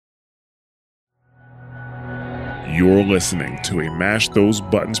You're listening to a Mash Those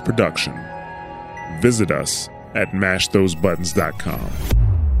Buttons production. Visit us at mashthosebuttons.com.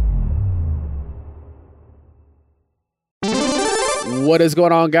 What is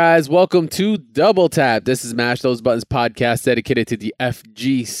going on, guys? Welcome to Double Tap. This is Mash Those Buttons podcast dedicated to the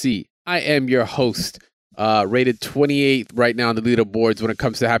FGC. I am your host, rated 28th right now on the leaderboards when it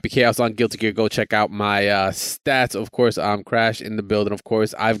comes to Happy Chaos on Guilty Gear. Go check out my stats. Of course, I'm Crash in the building. Of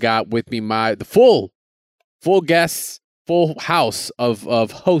course, I've got with me the full guests, full house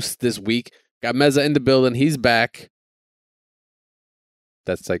of hosts this week. Got Mezza in the building. He's back.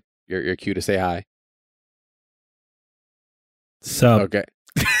 That's like your cue to say hi. Sup? Okay.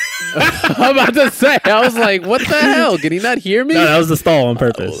 I'm about to say, I was like, what the hell? Can he not hear me? No, that was the stall on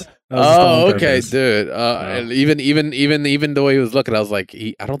purpose. Okay, dude. Even the way he was looking, I was like,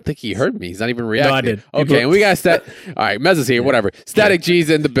 I don't think he heard me. He's not even reacting. No, I did. Okay, and we got all right, Mezza's here, whatever. Static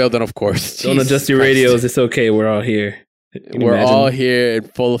G's in the building, of course. Don't adjust your radios. It's okay. We're all here. We're all here in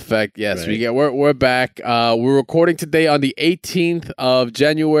full effect. Yes, right. We're back. We're recording today on the 18th of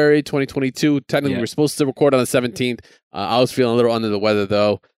January, 2022. Technically, we're supposed to record on the 17th. I was feeling a little under the weather,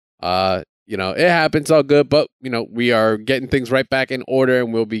 though. It happens, all good, but we are getting things right back in order,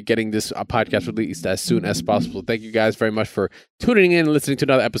 and we'll be getting this podcast released as soon as possible. Thank you guys very much for tuning in and listening to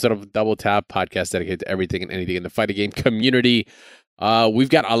another episode of Double Tap podcast dedicated to everything and anything in the fighting game community. We've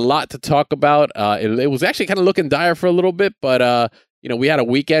got a lot to talk about. It was actually kind of looking dire for a little bit, but we had a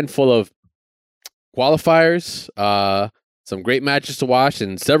weekend full of qualifiers, some great matches to watch,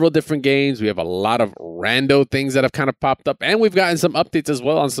 and several different games. We have a lot of rando things that have kind of popped up, and we've gotten some updates as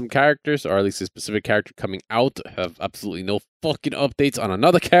well on some characters, or at least a specific character coming out. I have absolutely no fucking updates on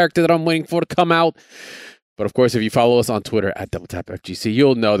another character that I'm waiting for to come out. But of course, if you follow us on Twitter at DoubleTapFGC,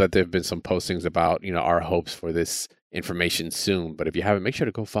 you'll know that there have been some postings about our hopes for this information soon. But if you haven't, make sure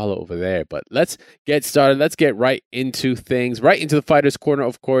to go follow over there. But let's get started. Let's get right into things, right into the Fighters Corner,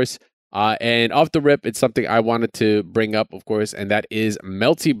 of course. And off the rip, it's something I wanted to bring up, of course, and that is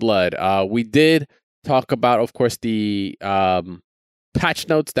Melty Blood. We did talk about, of course, the patch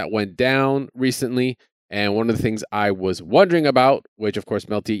notes that went down recently. And one of the things I was wondering about, which, of course,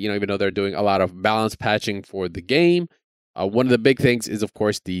 Melty, even though they're doing a lot of balance patching for the game, one of the big things is, of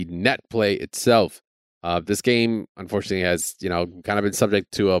course, the net play itself. This game, unfortunately, has, kind of been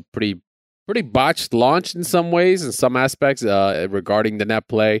subject to a pretty botched launch in some ways, in some aspects, regarding the net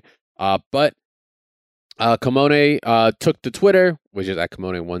play. But Kamone took to Twitter, which is at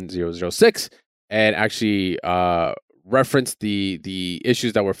Kamone1006, and actually referenced the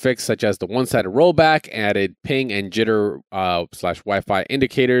issues that were fixed, such as the one-sided rollback, added ping and jitter / Wi-Fi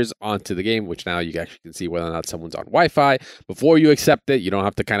indicators onto the game, which now you actually can see whether or not someone's on Wi-Fi before you accept it. You don't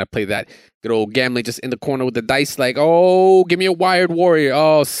have to kind of play that good old gambling just in the corner with the dice, like, oh, give me a wired warrior.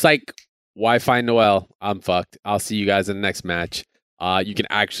 Oh, psych, Wi-Fi Noel, I'm fucked. I'll see you guys in the next match. You can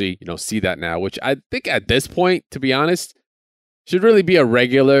actually, see that now, which I think at this point, to be honest, should really be a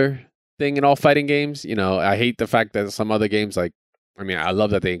regular thing in all fighting games. I hate the fact that some other games, I love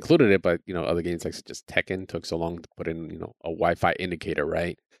that they included it, but, other games like just Tekken took so long to put in, a Wi-Fi indicator,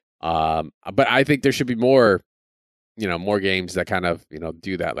 right? But I think there should be more, more games that kind of,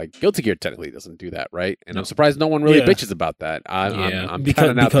 do that. Like Guilty Gear technically doesn't do that, right? And I'm surprised no one really bitches about that. I'm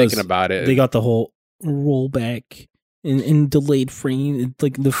kind of now thinking about it. They got the whole rollback in delayed frame,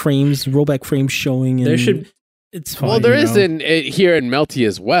 like the frames, rollback frames showing. And it's fine. Well, there is here in Melty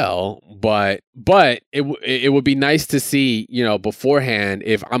as well, but it would be nice to see, beforehand,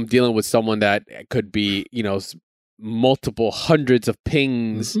 if I'm dealing with someone that could be, multiple hundreds of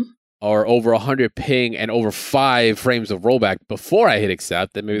pings or over 100 ping and over 5 frames of rollback before I hit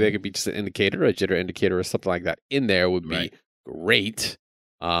accept, then maybe there could be just an indicator, a jitter indicator or something like that in there would be great.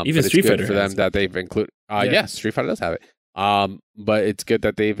 Even Street Fighter for them that they've included. Street Fighter does have it. But it's good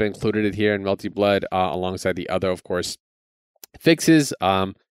that they've included it here in Melty Blood alongside the other, of course, fixes.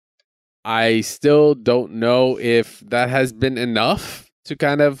 I still don't know if that has been enough to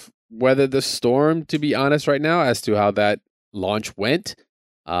kind of weather the storm, to be honest, right now, as to how that launch went.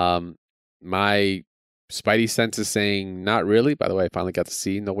 My Spidey sense is saying not really. By the way, I finally got to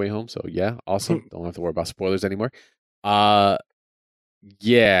see No Way Home, so yeah, awesome. Don't have to worry about spoilers anymore. I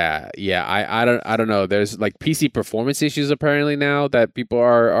don't know. There's like PC performance issues apparently now that people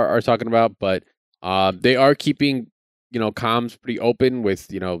are talking about, but they are keeping comms pretty open with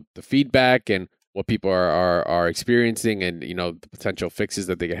the feedback and what people are experiencing and the potential fixes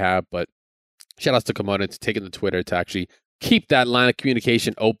that they could have. But shout outs to Komodo to taking the Twitter to actually keep that line of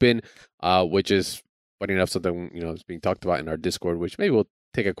communication open, which is funny enough something is being talked about in our Discord, which maybe we'll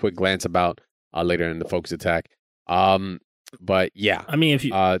take a quick glance about later in the Focus Attack. But yeah, I mean, if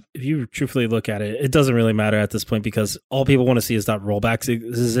you truthfully look at it, it doesn't really matter at this point because all people want to see is that rollbacks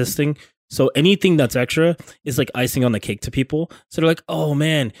existing. So anything that's extra is like icing on the cake to people. So they're like, oh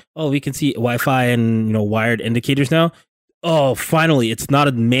man, we can see Wi-Fi and wired indicators now. Oh, finally, it's not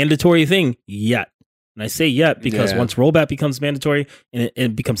a mandatory thing yet. And I say yet because once rollback becomes mandatory and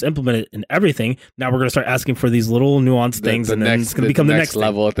it becomes implemented in everything, now we're going to start asking for these little nuanced things, and then it's going to become the next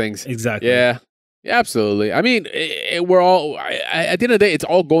level of things. Exactly. Yeah, absolutely. I mean, we're all at the end of the day, it's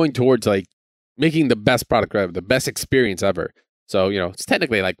all going towards like making the best product ever, the best experience ever. So it's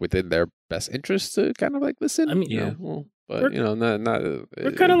technically like within their best interest to kind of like listen. I mean, but not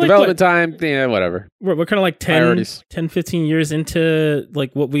we're kind of like development time. Yeah, whatever. We're kind of like 10, 15 years into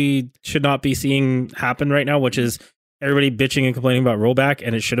like what we should not be seeing happen right now, which is everybody bitching and complaining about rollback,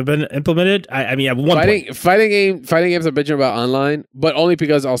 and it should have been implemented. I mean, at one point, fighting games are bitching about online, but only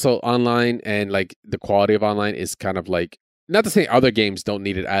because also online and like the quality of online is kind of like, not to say other games don't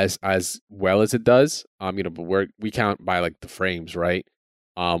need it as well as it does. But we count by like the frames, right?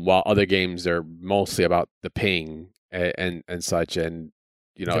 While other games are mostly about the ping and such, and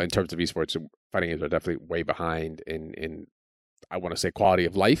in terms of esports, fighting games are definitely way behind in I want to say quality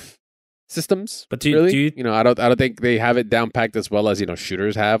of life systems. But do you I don't think they have it down packed as well as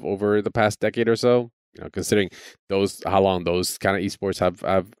shooters have over the past decade or so. Considering how long those kind of esports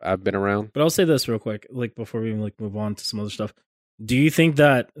have been around. But I'll say this real quick, like before we like move on to some other stuff. Do you think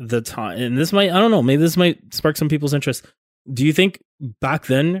that the time, and this might, I don't know, maybe this might spark some people's interest. Do you think back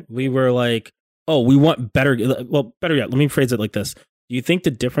then we were like, oh, we want better? Well, better yet, let me phrase it like this. Do you think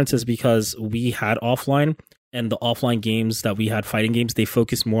the difference is because we had offline, and the offline games that we had, fighting games, they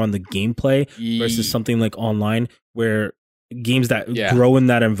focus more on the gameplay versus something like online where games that grow in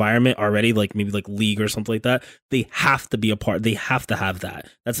that environment already, like maybe like League or something like that, they have to be a part. They have to have that.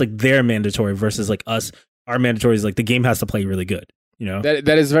 That's like their mandatory versus like us. Our mandatory is like the game has to play really good.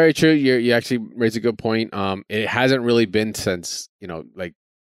 That is very true. You actually raised a good point. It hasn't really been since like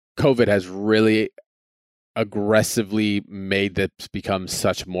COVID has really aggressively made this become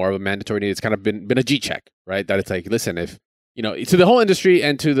such more of a mandatory need. It's kind of been a G check, right? That it's like, listen, if to the whole industry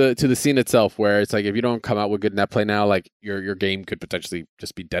and to the scene itself, where it's like, if you don't come out with good net play now, like your game could potentially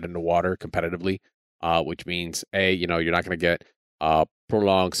just be dead in the water competitively, which means you're not going to get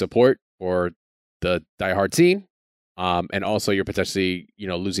prolonged support for the diehard scene, and also you're potentially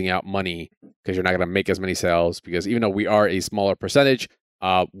losing out money because you're not going to make as many sales, because even though we are a smaller percentage,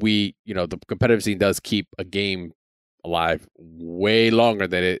 the competitive scene does keep a game alive way longer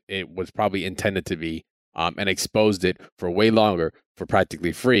than it was probably intended to be. And exposed it for way longer for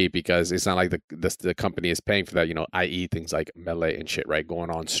practically free, because it's not like the company is paying for that, i.e. things like Melee and shit, right? Going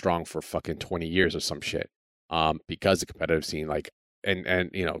on strong for fucking 20 years or some shit. Because the competitive scene, like,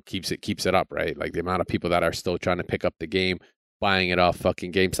 and keeps it up, right? Like the amount of people that are still trying to pick up the game, buying it off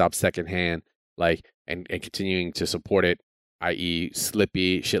fucking GameStop secondhand, like, and continuing to support it, i.e.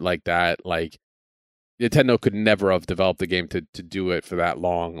 Slippy, shit like that, like, Nintendo could never have developed the game to do it for that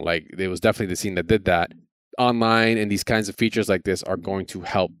long. Like, it was definitely the scene that did that. Online and these kinds of features like this are going to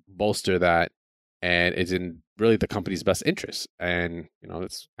help bolster that, and it's in really the company's best interest. And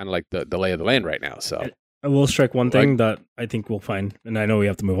it's kind of like the lay of the land right now. So I will strike one thing that I think we'll find, and I know we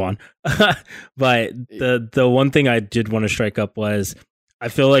have to move on. But the one thing I did want to strike up was, I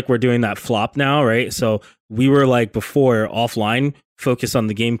feel like we're doing that flop now, right? So we were like before offline, focus on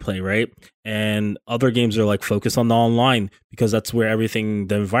the gameplay, right? And other games are like focus on the online because that's where everything,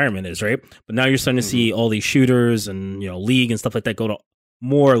 the environment is, right? But now you're starting to see all these shooters and League and stuff like that go to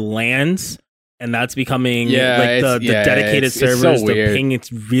more LANs, and that's becoming like the dedicated servers. So the ping,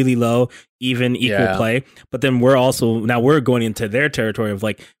 it's really low, even equal play. But then we're going into their territory of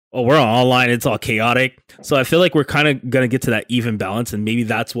like, oh, we're online, it's all chaotic. So I feel like we're kind of gonna get to that even balance, and maybe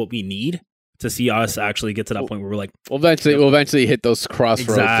that's what we need to see us actually get to that point where we're like, we'll eventually hit those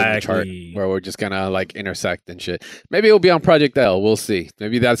crossroads in the chart where we're just gonna like intersect and shit. Maybe it'll be on Project L. We'll see.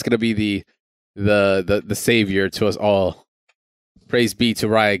 Maybe that's gonna be the savior to us all. Praise be to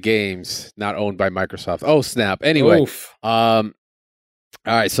Riot Games, not owned by Microsoft. Oh snap! Anyway, all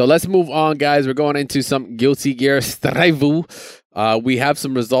right, so let's move on, guys. We're going into some Guilty Gear Strive. We have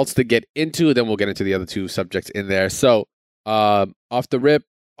some results to get into, then we'll get into the other two subjects in there. So, off the rip,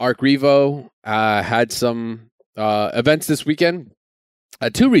 ArcRevo had some events this weekend.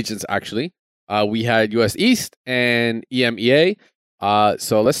 Two regions, actually. We had US East and EMEA.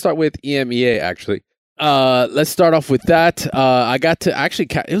 So let's start with EMEA, actually. Let's start off with that. I got to actually,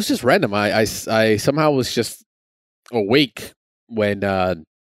 it was just random. I somehow was just awake when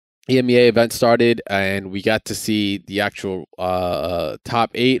EMEA event started, and we got to see the actual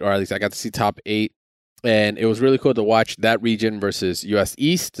top 8, or at least I got to see top 8 And it was really cool to watch that region versus US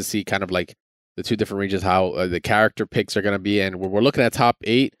East to see kind of like the two different regions, how the character picks are going to be. And we're looking at top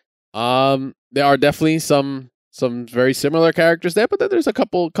 8. There are definitely some very similar characters there, but then there's a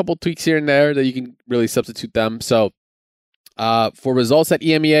couple tweaks here and there that you can really substitute them. So for results at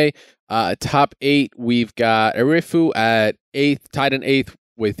EMEA, top 8, we've got ArcRevo at 8th, tied in 8th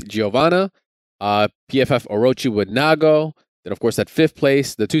with Giovanna. PFF Orochi with Nago. Then, of course, at 5th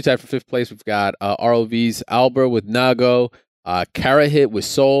place, the 2 tied for 5th place, we've got ROV's Albert with Nago, Karahit with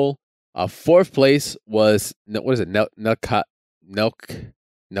Soul. 4th place was, what is it, Nelkyle?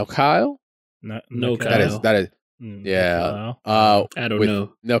 Nelkyle. That is, yeah. I don't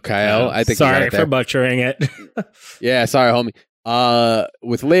know. Nelkyle. I think. Sorry for butchering it. Yeah, sorry, homie.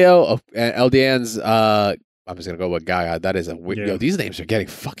 With Leo and LDN's, I'm just gonna go with Gaia. That is a weird. Yeah. Yo, these names are getting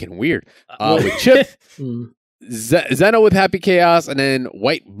fucking weird. With Chip, Zeno with Happy Chaos, and then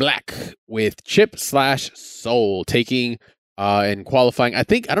White Black with Chip/Soul taking and qualifying. I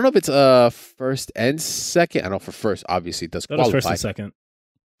don't know if it's first and second. I know for first, obviously it does qualify. First and second.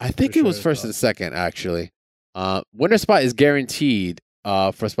 I think it was first and second actually. Winner spot is guaranteed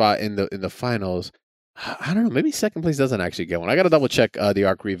for a spot in the finals. I don't know. Maybe second place doesn't actually get one. I got to double check the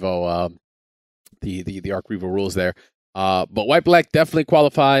ArcRevo the ArcRevo rules there. But White Black definitely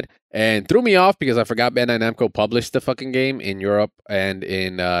qualified and threw me off because I forgot Bandai Namco published the fucking game in Europe and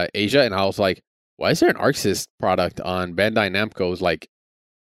in Asia, and I was like, why is there an ArcSys product on Bandai Namco's like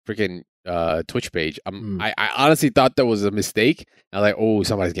freaking Twitch page? I honestly thought that was a mistake. I was like, oh,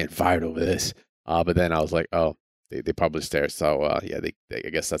 somebody's getting fired over this. But then I was like, oh, they published there, so yeah, they I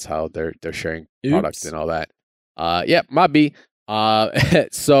guess that's how they're sharing products and all that. Yeah, might be.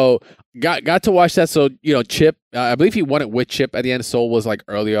 So got to watch that. So Chip, I believe he won it with Chip at the end. Soul was like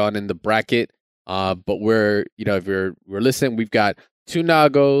early on in the bracket. But we're if we're listening, we've got 2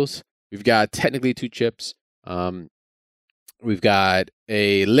 Nagos, we've got technically 2 Chips. We've got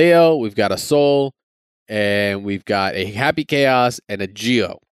a Leo, we've got a Soul, and we've got a Happy Chaos and a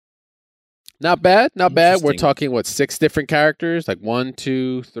Geo. Not bad. We're talking 6 different characters, like 1,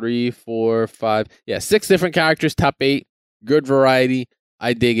 2, 3, 4, 5. Yeah, 6 different characters, top 8. Good variety.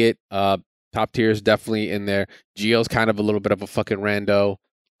 I dig it. Top tier is definitely in there. Geo's kind of a little bit of a fucking rando.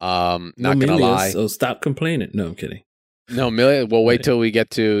 Not gonna lie. So stop complaining. No, I'm kidding. No, Millie. We'll wait till we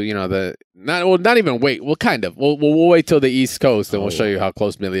get to not even wait. We'll kind of we'll wait till the East Coast and we'll show you how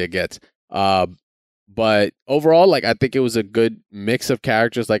close Milia gets. But overall, like I think it was a good mix of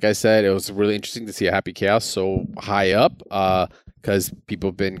characters. Like I said, it was really interesting to see a Happy Chaos so high up. Because people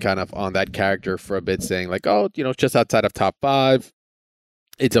have been kind of on that character for a bit, saying like, oh, just outside of top 5.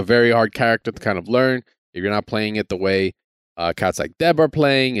 It's a very hard character to kind of learn. If you're not playing it the way cats like Deb are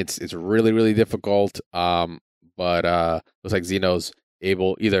playing, it's really, really difficult. But looks like Zeno's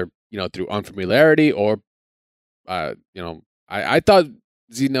able either, through unfamiliarity or, I thought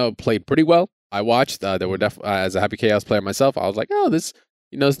Zeno played pretty well. I watched. There were as a Happy Chaos player myself, I was like, oh, this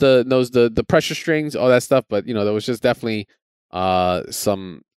knows the pressure strings, all that stuff. But there was just definitely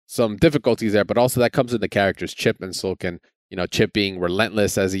some difficulties there. But also that comes in the characters. Chip and Soul can, Chip being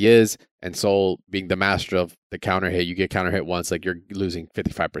relentless as he is, and Soul being the master of the counter hit. You get counter hit once, like you're losing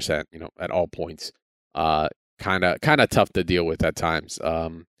 55%, at all points. Kind of tough to deal with at times.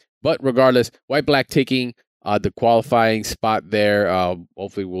 But regardless, White Black taking the qualifying spot there.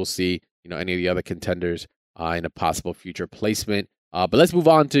 Hopefully we'll see any of the other contenders in a possible future placement. But let's move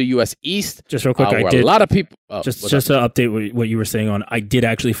on to US East. Just real quick, I did a lot of people. Just to update what you were saying on. I did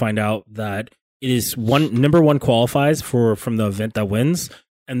actually find out that it is number 1 qualifies from the event that wins,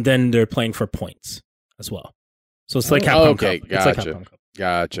 and then they're playing for points as well. So it's like Capcom Cup.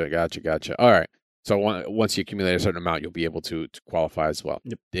 Gotcha. All right. So once you accumulate a certain amount, you'll be able to qualify as well.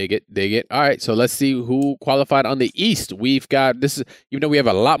 Yep. Dig it. All right, so let's see who qualified on the East. We've got even though we have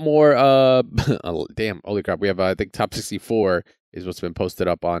a lot more. Damn, holy crap! We have I think top 64 is what's been posted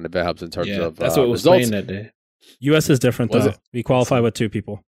up on Event Hubs in terms of that's what was results. playing that day. US is different though. We qualify with 2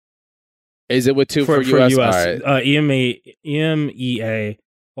 people. Is it with 2 for US? All right. EMEA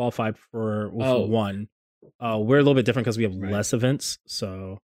qualified for 1. We're a little bit different because we have less events,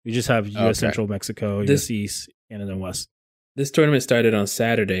 so. We just have U.S. Central, Mexico, U.S. East, Canada, and West. This tournament started on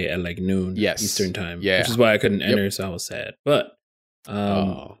Saturday at like noon Eastern time, which is why I couldn't enter, so I was sad. But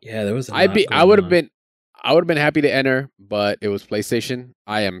there was. I would have been happy to enter, but it was PlayStation.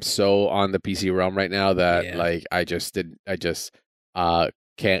 I am so on the PC realm right now that like I just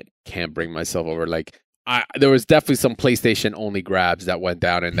can't bring myself over. Like there was definitely some PlayStation only grabs that went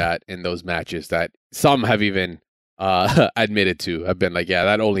down in those matches that some have even. Admitted to have been like, yeah,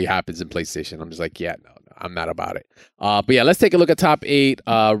 that only happens in PlayStation. I'm just like, yeah, no, I'm not about it. But yeah, let's take a look at top 8.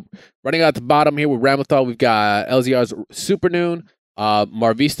 Running out the bottom here with Ramathal, we've got LZR's Supernoon,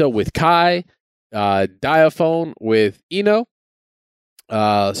 Marvisto with Kai, Diaphone with Eno,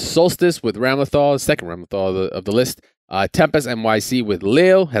 Solstice with Ramathal, second Ramathal of the list. Tempest NYC with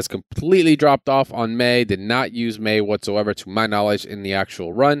Leo has completely dropped off on May. Did not use May whatsoever, to my knowledge, in the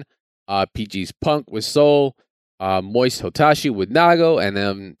actual run. PG's Punk with Soul. Moist Hotashi with Nago, and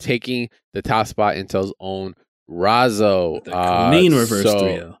then taking the top spot Intel's own Razo. The clean reverse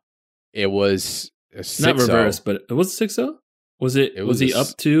 3-0. It was a 6-0. Not reverse, but it was 6-0? Was he up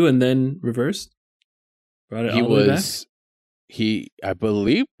 2 and then reversed? Brought it all the way back? I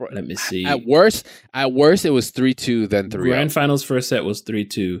believe. Let me see. At worst, it was 3-2, then 3-0. Grand Finals first set was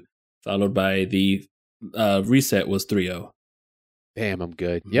 3-2, followed by the reset was 3-0. Damn, I'm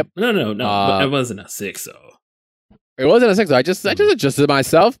good. Yep. No. But it wasn't a 6-0. It wasn't a 6-0. I just adjusted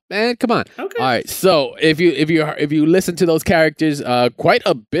myself. Man, come on. Okay. All right. So if you listen to those characters, quite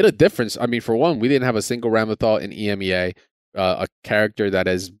a bit of difference. I mean, for one, we didn't have a single Ramathal in EMEA, a character that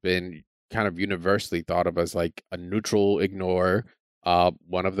has been kind of universally thought of as like a neutral ignorer,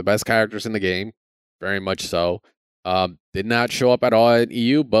 one of the best characters in the game, very much so. Did not show up at all in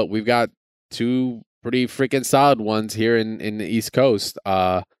EU, but we've got 2 pretty freaking solid ones here in the East Coast.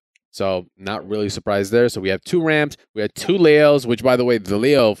 So not really surprised there. So we have 2 Rams, we had 2 Leos, which, by the way, the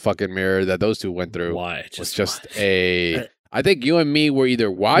Leo fucking mirror that those 2 went through was just a. I think you and me were either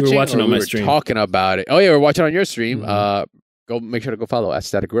watching or we were talking about it. Oh yeah, we're watching on your stream. Mm-hmm. Go make sure to go follow at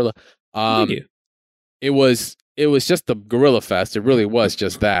StaticGorilla. Thank you. It was just the Gorilla Fest. It really was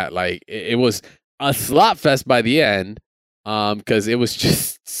just that. Like it was a slot fest by the end. Because it was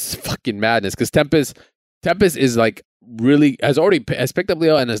just fucking madness. Because Tempest is like has picked up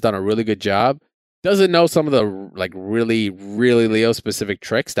Leo and has done a really good job. Doesn't know some of the like really, really Leo specific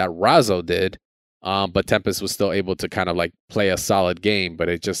tricks that Razo did. But Tempest was still able to kind of like play a solid game. But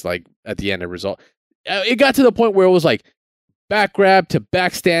it just like at the end, it got to the point where it was like back grab to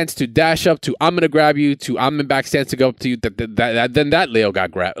back stance to dash up to I'm gonna grab you to I'm in back stance to go up to you. Then that Leo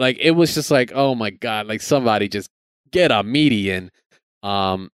got grabbed. Like it was just like, oh my god, like somebody just get a median.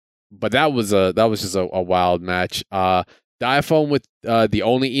 But that was just a wild match. Diaphone with the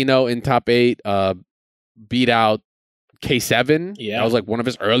only Eno in top 8 beat out K7. Yeah, that was like one of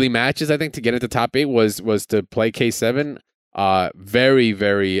his early matches, I think, to get into top 8 was to play K7. Very,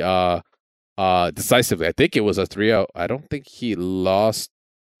 very decisively. I think it was a 3-0. I don't think he lost.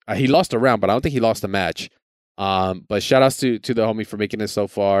 He lost a round, but I don't think he lost a match. But shout outs to the homie for making it so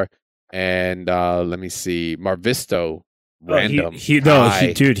far. And let me see, Marvisto. Random. He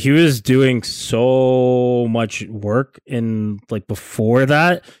was doing so much work in like before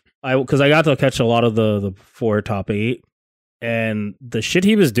that. Because I got to catch a lot of the 4 top 8, and the shit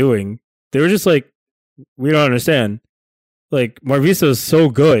he was doing, they were just like, we don't understand. Like Marvisto is so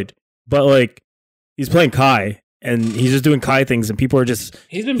good, but like he's playing Kai, and he's just doing Kai things, and people are just.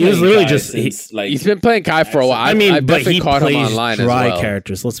 He's been playing Kai for a while. I mean, but he caught plays him online dry as well.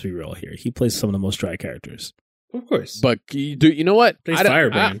 characters. Let's be real here. He plays some of the most dry characters. Of course, but you know what?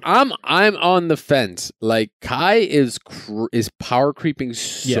 I'm on the fence. Like Kai is power creeping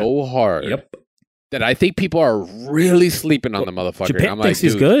so hard that I think people are really sleeping on the motherfucker. Japan thinks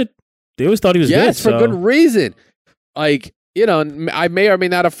he's good. They always thought he was good. Yes, for good reason. Like I may or may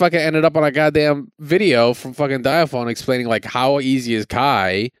not have fucking ended up on a goddamn video from fucking Diaphone explaining like how easy is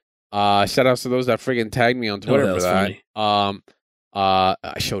Kai. Shout outs to those that friggin' tagged me on Twitter for that. Funny. I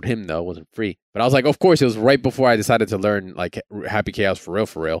showed him though, it wasn't free, but I was like, of course, it was right before I decided to learn like Happy Chaos for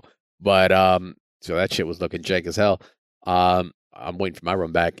real. But so that shit was looking jank as hell. I'm waiting for my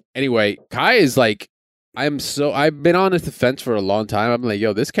run back. Anyway, Kai is like, I've been on the fence for a long time. I'm like,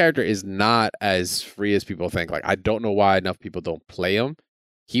 yo, this character is not as free as people think. Like, I don't know why enough people don't play him.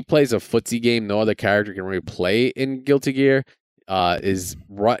 He plays a footsie game no other character can really play in Guilty Gear.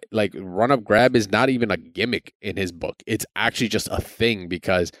 Run up grab is not even a gimmick in his book. It's actually just a thing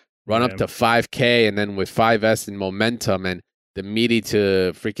because run up to 5K and then with 5S and momentum and the meaty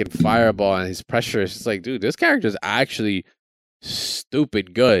to freaking fireball and his pressure, it's just like, dude, this character is actually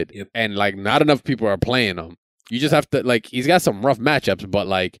stupid good. Yep. And like not enough people are playing him. You just have to like, he's got some rough matchups, but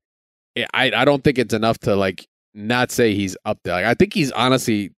like I don't think it's enough to like not say he's up there. Like I think he's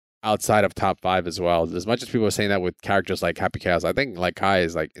honestly outside of top 5 as well. As much as people are saying that with characters like Happy Chaos, I think like Kai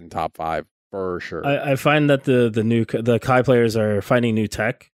is like in top 5 for sure. I find that the Kai players are finding new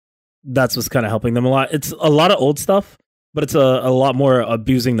tech. That's what's kind of helping them a lot. It's a lot of old stuff, but it's a lot more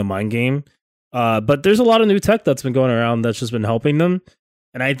abusing the mind game. But there's a lot of new tech that's been going around that's just been helping them.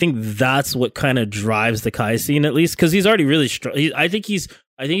 And I think that's what kind of drives the Kai scene, at least, because he's already really strong. I think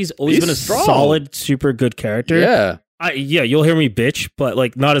I think he's always been a solid, super good character. Yeah. You'll hear me bitch, but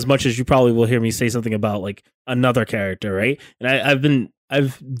like not as much as you probably will hear me say something about like another character, right? And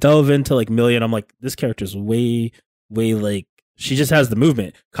I've dove into like Millie, and I'm like, this character's way like, she just has the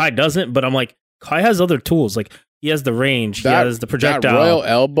movement. Kai doesn't, but I'm like, Kai has other tools. Like he has the range, he has the projectile. That royal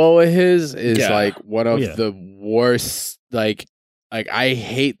elbow of his is like one of the worst. Like I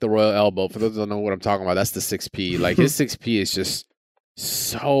hate the royal elbow. For those who don't know what I'm talking about, that's the 6P. Like his 6P is just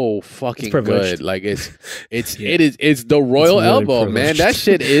so fucking good. Like it's the royal really elbow, man. That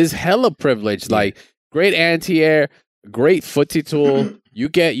shit is hella privileged. Like great anti-air, great footsie tool. You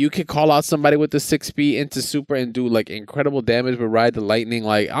can call out somebody with the 6P into super and do like incredible damage with Ride the Lightning.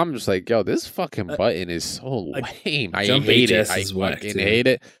 Like I'm just like, yo, this fucking button is so lame. I hate it. I fucking hate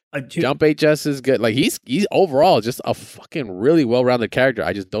it. Jump HS is good. Like he's overall just a fucking really well-rounded character.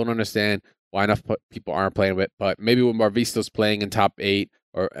 I just don't understand why enough people aren't playing with. But maybe when Marvisto's playing in top 8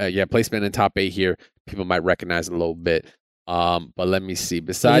 or placement in top 8 here, people might recognize it a little bit. But let me see.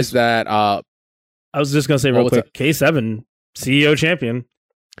 Besides that, I was just gonna say real quick, K7 CEO champion.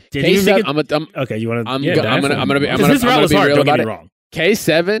 Did you make it? Okay, you want to? I'm gonna be real about it. Wrong.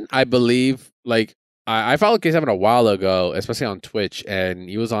 K7, I believe, like I followed K7 a while ago, especially on Twitch, and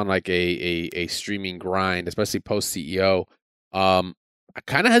he was on like a streaming grind, especially post CEO.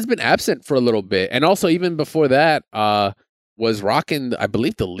 Kind of has been absent for a little bit, and also even before that, was rocking, I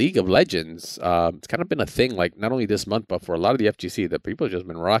believe, the League of Legends. It's kind of been a thing, like not only this month, but for a lot of the FGC, that people have just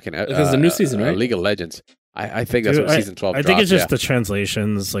been rocking it. Because the new season, right? League of Legends. I think that's what season 12 I think it's just the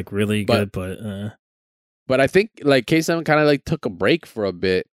translations like really good, but I think like K7 kind of like took a break for a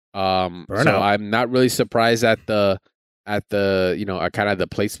bit. So I'm not really surprised at the kind of the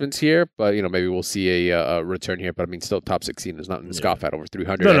placements here, but maybe we'll see a return here. But I mean, still top 16 is nothing to scoff at. Over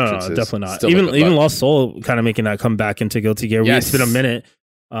 300 entrances. No, definitely not. Even Lost Soul kind of making that come back into Guilty Gear. Yes. It's been a minute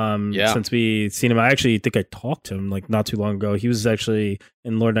since we seen him. I actually think I talked to him like not too long ago. He was actually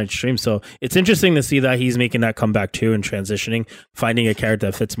in Lord Knight's stream, so it's interesting to see that he's making that comeback too and transitioning, finding a character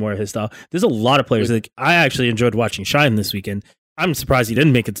that fits more of his style. There's a lot of players. Like I actually enjoyed watching Shine this weekend. I'm surprised he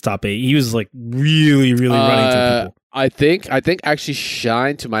didn't make it to top 8. He was like really running through people. I think actually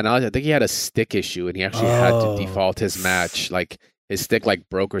Shine, to my knowledge, I think he had a stick issue and he actually had to default his match. Like his stick like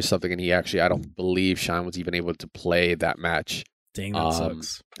broke or something, and I don't believe Shine was even able to play that match. Dang, that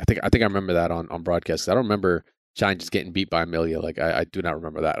sucks. I think I remember that on broadcast. I don't remember Shine just getting beat by Amelia. Like I do not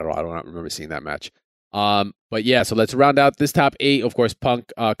remember that at all. I do not remember seeing that match. But yeah, so let's round out this top 8. Of course,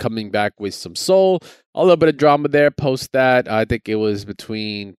 Punk coming back with some soul. A little bit of drama there. Post that, I think it was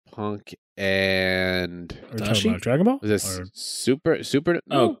between Punk and Dragon Ball. Was this Super?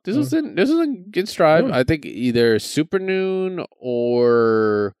 No, this was in Good Strive. I think either Super Noon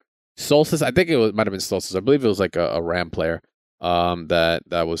or Solstice. I think might have been Solstice. I believe it was like a Ram player that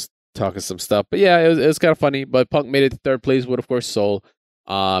was talking some stuff. But yeah, it was kind of funny. But Punk made it to third place with, of course, Soul.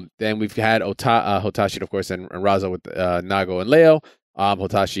 Then we've had Hotashi, of course, and Razo with Nago and Leo.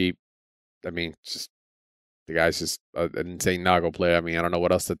 Hotashi, I mean, just the guy's just an insane Nago player. I mean, I don't know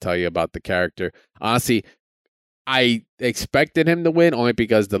what else to tell you about the character. Honestly, I expected him to win only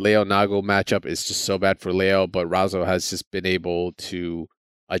because the Leo Nago matchup is just so bad for Leo, but Razo has just been able to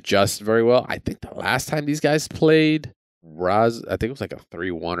adjust very well. I think the last time these guys played, I think it was like a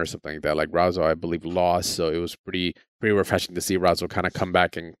 3-1 or something like that. Like Razo, I believe, lost, so it was pretty refreshing to see Razo kind of come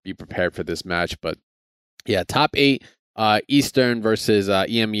back and be prepared for this match. But yeah, top 8, Eastern versus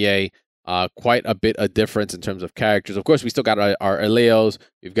EMEA. Quite a bit of difference in terms of characters. Of course, we still got our Leos,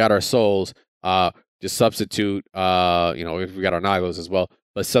 we've got our Souls. Just substitute, we've got our Nagos as well.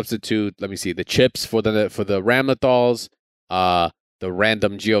 But substitute, let me see, the chips for the Ramlethals, the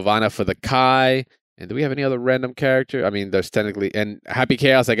random Giovanna for the Kai. And do we have any other random character? I mean, there's technically, and Happy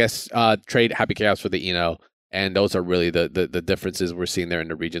Chaos, I guess, trade Happy Chaos for the Eno. And those are really the differences we're seeing there in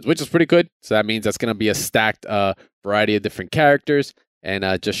the regions, which is pretty good. So that means that's going to be a stacked variety of different characters.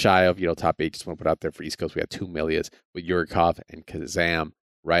 And just shy of, top 8, just want to put out there for East Coast, we have 2 Milias with Yurikov and Kazam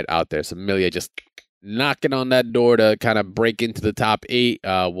right out there. So Milia just knocking on that door to kind of break into the top 8.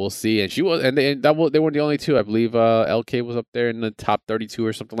 We'll see. And she was, and they weren't the only 2. I believe LK was up there in the top 32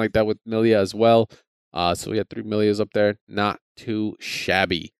 or something like that with Milia as well. So we had 3 Milias up there. Not too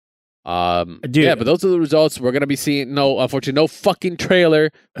shabby. But those are the results we're gonna be seeing. No, unfortunately, no fucking trailer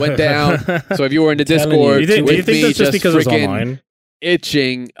went down. So if you were in the Discord, do you think that's just because it's online?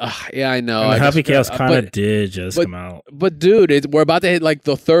 itching. Yeah, I know. And Happy Chaos kind of did just come out. But dude, we're about to hit like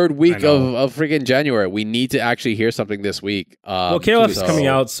the third week of freaking January. We need to actually hear something this week. Well, KOF is coming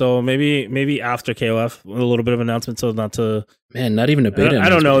out, so maybe after KOF, a little bit of announcement, so not to. Man, not even a beta. I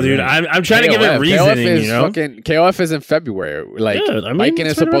don't know, dude. I'm trying to give it reasoning. KOF is in February. Like biking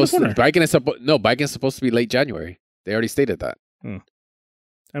is supposed to be late January. They already stated that.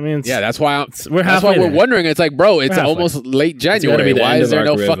 I mean, that's why we're wondering. It's like, bro, it's almost late January. Why is there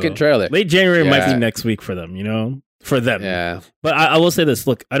no fucking trailer? Late January might be next week for them, for them. Yeah. But I will say this.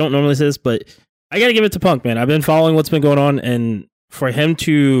 Look, I don't normally say this, but I got to give it to Punk, man. I've been following what's been going on, and for him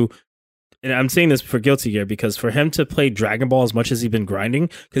to, and I'm saying this for Guilty Gear, because for him to play Dragon Ball as much as he's been grinding,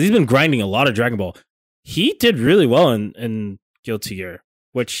 because he's been grinding a lot of Dragon Ball, he did really well in Guilty Gear,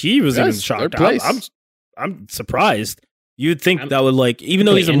 which he was even shocked. I'm surprised. You'd think that would even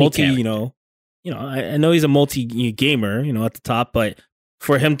though he's a multi, I know he's a multi gamer, at the top, but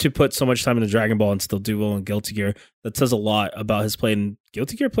for him to put so much time into Dragon Ball and still do well in Guilty Gear, that says a lot about his play. And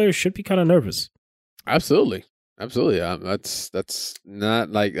Guilty Gear players should be kind of nervous. Absolutely. That's not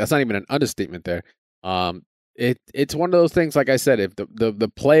even an understatement there. It's one of those things. Like I said, if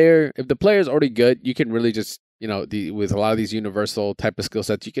the player is already good, you can really just with a lot of these universal type of skill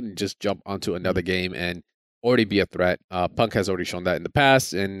sets, you can just jump onto another game and already be a threat. Punk has already shown that in the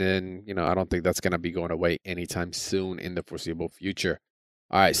past, and then I don't think that's gonna be going away anytime soon in the foreseeable future.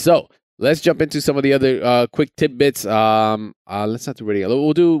 All right, so let's jump into some of the other quick tidbits. Let's not do radio.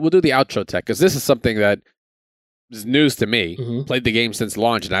 We'll do the outro tech, because this is something that is news to me. Mm-hmm. Played the game since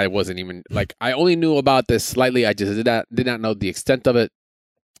launch, and I wasn't even I only knew about this slightly. I just did not know the extent of it.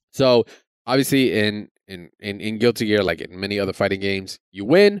 So obviously, in Guilty Gear, like in many other fighting games, you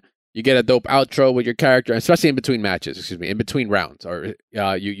win. You get a dope outro with your character, especially in between matches. In between rounds, or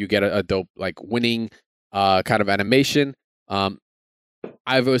you get a dope winning kind of animation.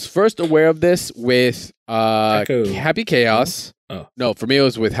 I was first aware of this with Happy Chaos. Oh. No, for me it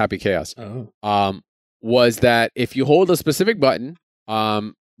was with Happy Chaos. Oh. Was that if you hold a specific button,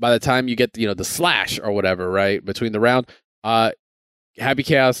 by the time you get the slash or whatever, right between the round, Happy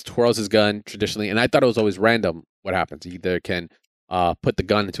Chaos twirls his gun traditionally, and I thought it was always random what happens. He either can put the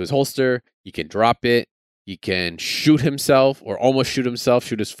gun into his holster, he can drop it, he can shoot himself or almost shoot himself,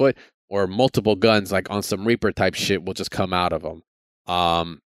 shoot his foot, or multiple guns like on some Reaper type shit will just come out of him.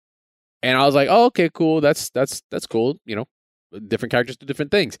 And I was like, oh, okay, cool. That's cool. Different characters do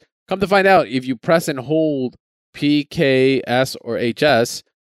different things. Come to find out, if you press and hold P, K, S, or HS,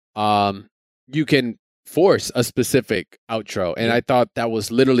 you can force a specific outro. And I thought that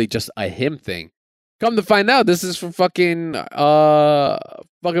was literally just a him thing. Come to find out, this is for fucking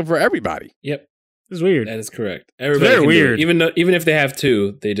for everybody. Yep, it's weird. That is correct. Everybody very weird. Even if they have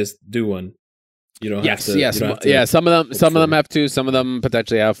two, they just do one. You don't have to. Yes. Some of them have two. Some of them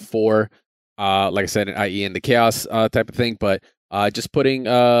potentially have four. Like I said, i.e. in the chaos type of thing. But just putting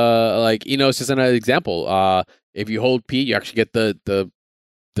it's just another example. If you hold P, you actually get the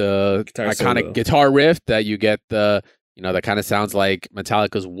iconic guitar riff that you get that kind of sounds like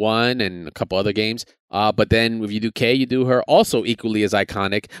Metallica's One and a couple other games. But then if you do K, you do her also equally as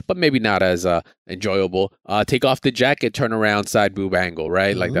iconic, but maybe not as enjoyable. Take off the jacket, turn around, side boob angle,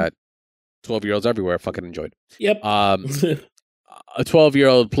 right? Mm-hmm. Like that 12-year-olds everywhere fucking enjoyed. Yep. A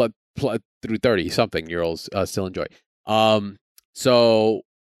 12-year-old through 30-something-year-olds still enjoy. So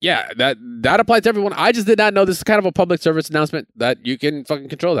yeah, that applies to everyone. I just did not know this is kind of a public service announcement that you can fucking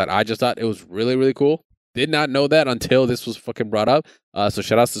control that. I just thought it was really, really cool. Did not know that until this was fucking brought up. So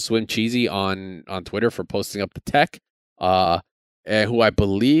shout outs to Swim Cheesy on Twitter for posting up the tech. And who I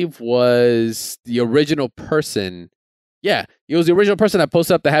believe was the original person. Yeah, he was the original person that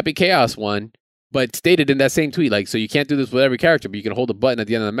posted up the Happy Chaos one, but stated in that same tweet, so you can't do this with every character, but you can hold a button at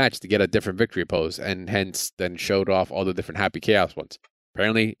the end of the match to get a different victory pose, and hence then showed off all the different Happy Chaos ones.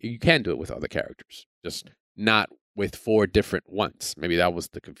 Apparently, you can do it with other characters, just not with 4 different ones. Maybe that was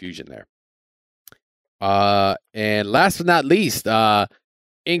the confusion there. And last but not least,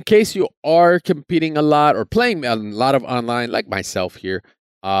 in case you are competing a lot or playing a lot of online, like myself here,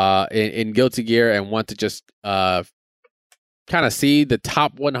 in Guilty Gear, and want to just kind of see the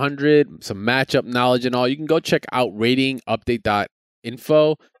top 100, some matchup knowledge and all, you can go check out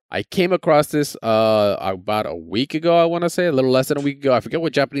ratingupdate.info. I came across this about a week ago, I want to say, a little less than a week ago. I forget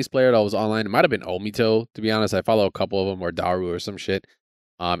what Japanese player that was online. It might have been Omito, to be honest. I follow a couple of them, or Daru or some shit.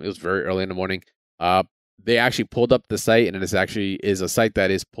 It was very early in the morning. They actually pulled up the site, and it actually is a site that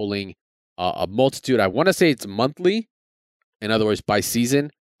is pulling a multitude. I want to say it's monthly, in other words, by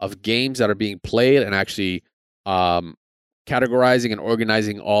season, of games that are being played, and actually categorizing and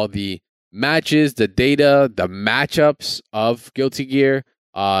organizing all the matches, the data, the matchups of Guilty Gear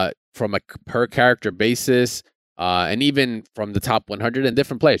from a per character basis, and even from the top 100 and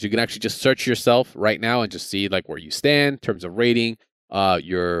different players. You can actually just search yourself right now and just see like where you stand in terms of rating,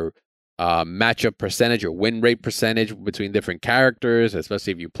 your matchup percentage or win rate percentage between different characters,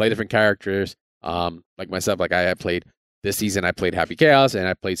 especially if you play different characters. Like myself, like I played this season, I played Happy Chaos and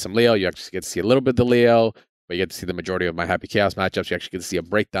I played some Leo. You actually get to see a little bit of the Leo, but you get to see the majority of my Happy Chaos matchups. You actually get to see a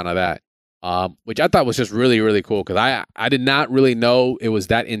breakdown of that, which I thought was just really, really cool because I did not really know it was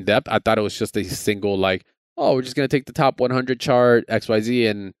that in depth. I thought it was just a single like, oh, we're just gonna take the top 100 chart XYZ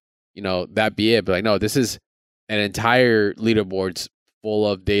and that be it. But like, no, this is an entire leaderboards full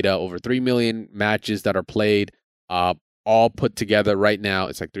of data, over 3 million matches that are played, all put together right now.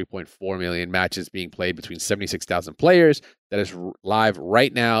 It's like 3.4 million matches being played between 76,000 players. That is live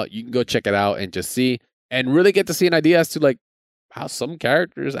right now. You can go check it out and just see and really get to see an idea as to like how some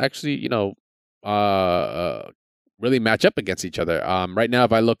characters actually, really match up against each other. Right now,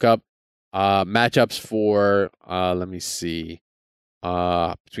 if I look up matchups for, let me see,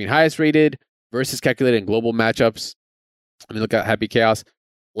 between highest rated versus calculated and global matchups. Let me look at Happy Chaos.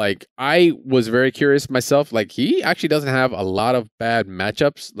 Like, I was very curious myself. Like, he actually doesn't have a lot of bad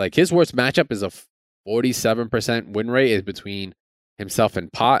matchups. Like, his worst matchup is a 47% win rate is between himself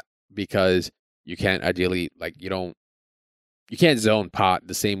and Pot, because you can't ideally, like, you can't zone Pot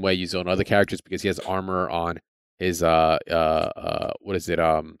the same way you zone other characters because he has armor on his, what is it?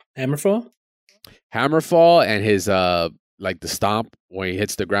 Hammerfall? Hammerfall and his, like the stomp when he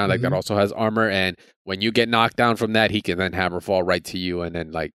hits the ground, like that also has armor. And when you get knocked down from that, he can then hammerfall right to you. And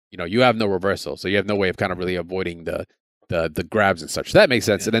then like, you have no reversal. So you have no way of kind of really avoiding the grabs and such. So that makes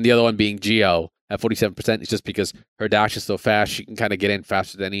sense. Yeah. And then the other one being Geo at 47% is just because her dash is so fast. She can kind of get in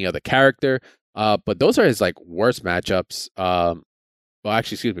faster than any other character. But those are his like worst matchups. Well,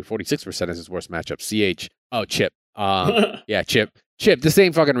 actually, excuse me, 46% is his worst matchup. Chip. Yeah, Chip, the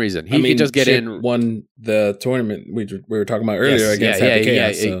same fucking reason. He can just get Chip in. Won the tournament we were talking about earlier against Happy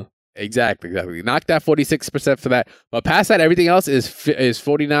Chaos. So. Exactly. Knocked that 46% for that. But past that, everything else is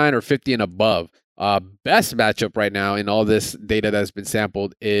 49 or 50 and above. Best matchup right now in all this data that's been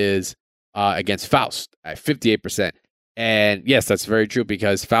sampled is against Faust at 58%. And yes, that's very true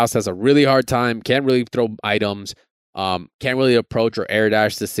because Faust has a really hard time, can't really throw items, can't really approach or air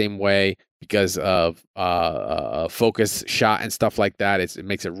dash the same way because of focus shot and stuff like that. It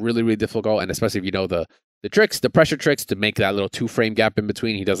makes it really, really difficult, and especially if you know the tricks, the pressure tricks to make that little 2-frame gap in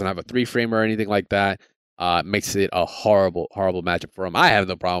between. He doesn't have a 3-frame or anything like that. Makes it a horrible, horrible matchup for him. I have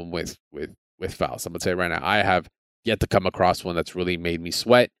no problem with Faust. I'm gonna say right now, I have yet to come across one that's really made me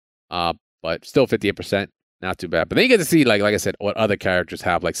sweat. But still 58%, not too bad. But then you get to see, like I said, what other characters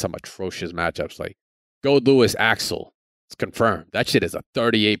have like some atrocious matchups, like Gold Lewis Axel. It's confirmed. That shit is a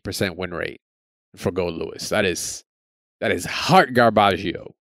 38% win rate for Gold Lewis. That is heart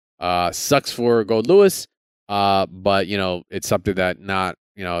garbaggio. Sucks for Gold Lewis, but it's something that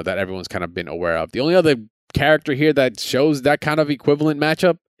that everyone's kind of been aware of. The only other character here that shows that kind of equivalent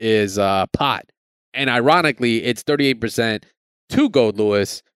matchup is Pot, and ironically, it's 38% to Gold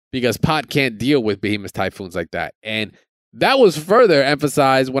Lewis because Pot can't deal with Behemoth Typhoons like that, and that was further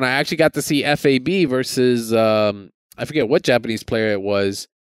emphasized when I actually got to see FAB versus I forget what Japanese player it was.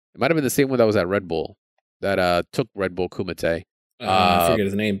 It might have been the same one that was at Red Bull that took Red Bull Kumite. I forget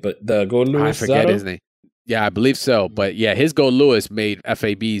his name, but the Gold Lewis. I forget his name. Yeah, I believe so. But yeah, his Gold Lewis made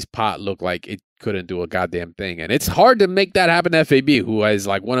FAB's Pot look like it couldn't do a goddamn thing, and it's hard to make that happen to FAB, who is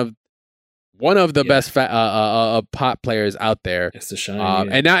like one of the best Pot players out there. Next to Shine,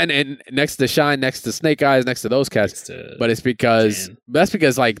 and next to Shine, next to Snake Eyes, next to those cats. But it's because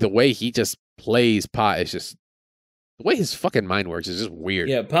like the way he just plays Pot is just. The way his fucking mind works is just weird.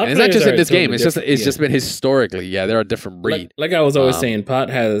 Yeah, Pot. And it's not just in this game. It's just been historically. Yeah, they're a different breed. Like I was always saying,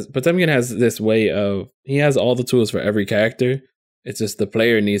 Potemkin has this way of he has all the tools for every character. It's just the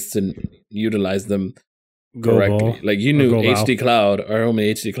player needs to utilize them correctly. Like you knew HD Cloud, our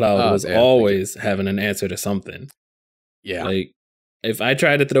homie HD Cloud was always having an answer to something. Yeah. Like if I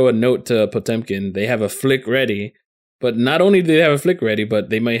try to throw a note to Potemkin, they have a flick ready. But not only do they have a flick ready,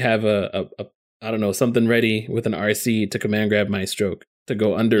 but they might have a I don't know, something ready with an RC to command grab my stroke to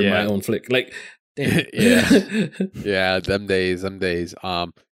go under my own flick. Like, damn. Yeah, them days.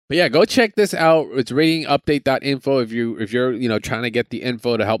 But yeah, go check this out. It's ratingupdate.info if you're trying to get the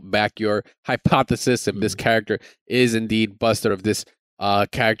info to help back your hypothesis if this character is indeed busted, or if this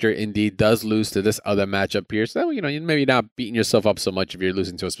character indeed does lose to this other matchup here. So, you maybe not beating yourself up so much if you're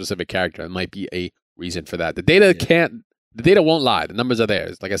losing to a specific character. It might be a reason for that. The data won't lie. The numbers are there.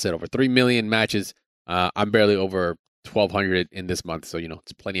 Like I said, over 3 million matches. I'm barely over 1,200 in this month. So,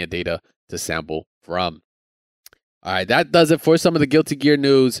 it's plenty of data to sample from. All right, that does it for some of the Guilty Gear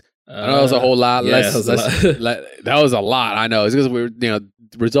news. I know that was a whole lot. Yeah, That was a lot. I know. It's because we were,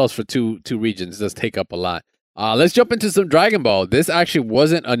 results for two regions does take up a lot. Let's jump into some Dragon Ball. This actually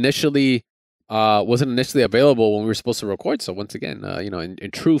wasn't initially available when we were supposed to record. So once again,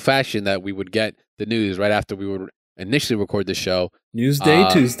 in true fashion, that we would get the news right after we would initially record the show. Newsday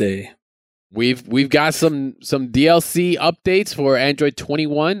Tuesday. We've got some DLC updates for Android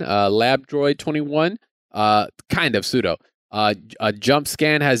 21, Lab Droid 21, kind of pseudo. A jump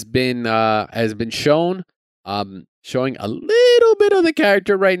scan has been shown, showing a little bit of the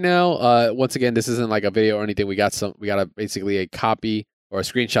character right now. Once again, this isn't like a video or anything. We got basically a copy or a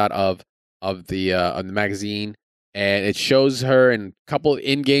screenshot of the magazine, and it shows her in a couple of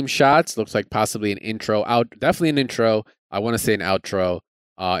in-game shots. Looks like possibly an intro definitely an intro. I want to say an outro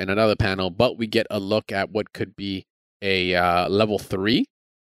in another panel, but we get a look at what could be a level 3,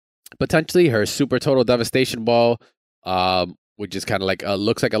 potentially her Super Total Devastation Ball. Which is kind of like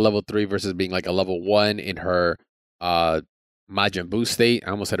looks like a level 3 versus being like a level 1 in her Majin Buu state.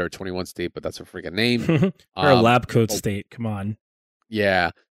 I almost said her 21 state, but that's her freaking name. Her lab coat state. Come on. Yeah,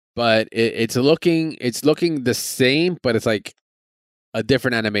 but it's looking the same, but it's like a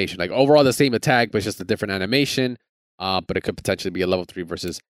different animation. Like overall the same attack, but it's just a different animation. But it could potentially be a level 3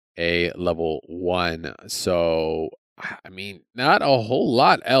 versus a level 1. So I mean, not a whole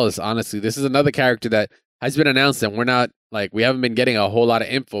lot else. Honestly, this is another character that has been announced, and we haven't been getting a whole lot of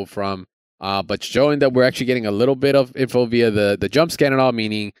info from, but showing that we're actually getting a little bit of info via the jump scan and all,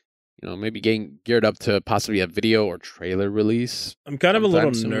 meaning, maybe getting geared up to possibly a video or trailer release. I'm kind of a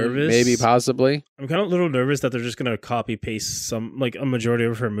little nervous. Maybe, possibly. I'm kind of a little nervous that they're just going to copy paste a majority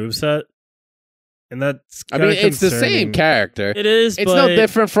of her moveset. And that's it's the same character. It is. It's no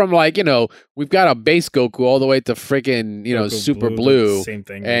different from we've got a base Goku all the way to freaking Super Blue. Same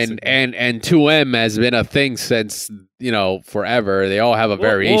thing. And 2M has been a thing since forever. They all have a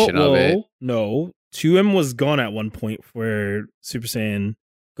variation of it. No, 2M was gone at one point for Super Saiyan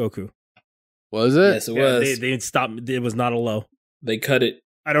Goku. Was it? Yes, it was. They stopped. It was not a low. They cut it.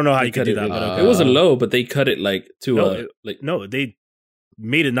 I don't know how you could do that, but okay. It was a low, but they cut it they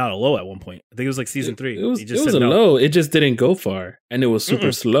made it not a low at one point. I think it was like season 3. It was a low. It just didn't go far, and it was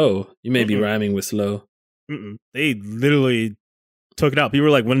super slow. You may be rhyming with slow. They literally took it out. People were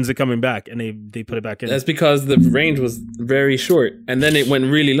like, "When is it coming back?" And they put it back in. That's because the range was very short, and then it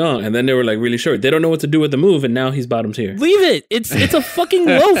went really long, and then they were like really short. They don't know what to do with the move, and now he's bottom tier. Leave it. It's a fucking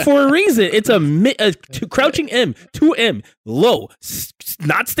low for a reason. It's a crouching M, 2M, low,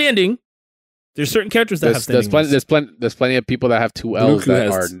 not standing. There's certain characters that have standing. There's plenty of people that have 2 Ls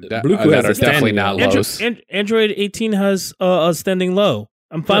that are definitely not lows. Android 18 has a standing low.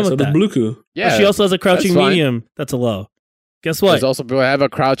 I'm fine with that. So does Bluku. Yeah, but she also has a crouching medium that's a low. Guess what? There's also people that have a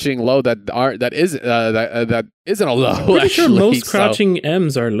crouching low that isn't a low. I'm pretty sure most crouching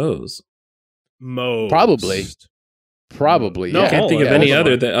M's are lows. Most probably. No, I can't think of any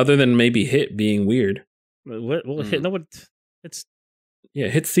other than maybe Hit being weird. What Hit? No, what? It's. Yeah,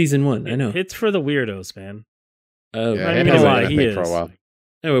 Hit's season 1. I know. It's for the weirdos, man. Oh, yeah, I'm gonna lie, he is. For a while.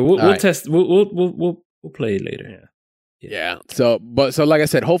 Anyway, we'll test. We'll play it later. Yeah. So like I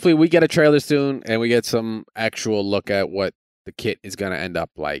said, hopefully we get a trailer soon and we get some actual look at what the kit is gonna end up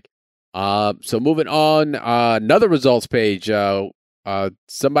like. So moving on, another results page.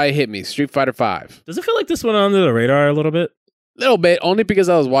 Somebody hit me. Street Fighter 5. Does it feel like this went under the radar a little bit? Little bit, only because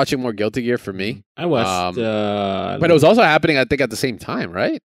I was watching more Guilty Gear for me. I watched, but it was also happening, I think, at the same time,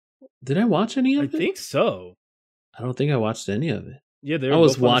 right? Did I watch any of it? I think so. I don't think I watched any of it. Yeah, I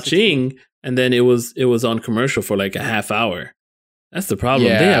was watching, and then it was on commercial for like a half hour. That's the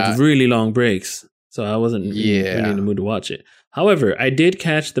problem. Yeah. They have really long breaks, so I wasn't really in the mood to watch it. However, I did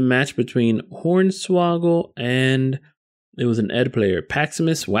catch the match between Hornswoggle and it was an Ed player,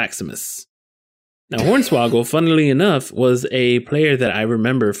 Paximus Waximus. Now, Hornswoggle, funnily enough, was a player that I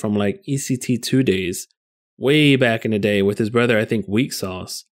remember from like ECT2 days, way back in the day with his brother, I think Weak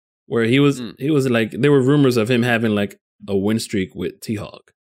Sauce, where he was like, there were rumors of him having like a win streak with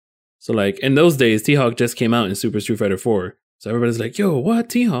T-Hawk. So like in those days, T-Hawk just came out in Super Street Fighter 4. So everybody's like, yo, what?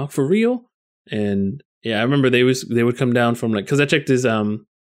 T-Hawk for real? And yeah, I remember they would come down from like, cause I checked his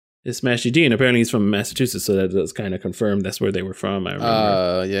Smash GG, and apparently he's from Massachusetts, so that's kind of confirmed that's where they were from. I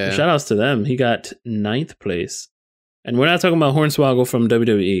remember. Yeah. Shout outs to them. He got 9th place. And we're not talking about Hornswoggle from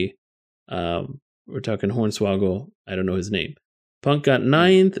WWE. We're talking Hornswoggle. I don't know his name. Punk got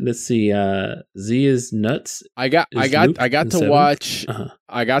 9th. Let's see. Z is nuts. I got to watch.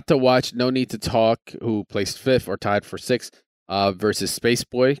 I got to watch No Need to Talk, who placed 5th or tied for 6th, versus Space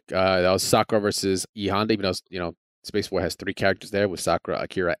Boy. That was Sakura versus E Honda, even though Space Boy has 3 characters there with Sakura,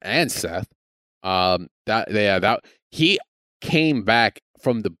 Akira, and Seth. That he came back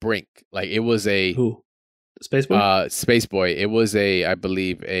from the brink. Like it was a who? Space Boy? Space Boy. It was I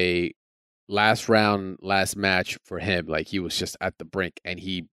believe a last match for him. Like he was just at the brink and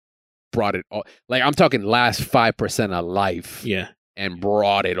he brought it all. Like I'm talking last 5% of life. Yeah. And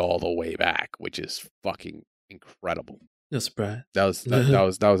brought it all the way back, which is fucking incredible. No surprise. That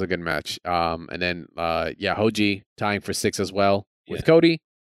was a good match. And then Hoji tying for 6 as well with Cody.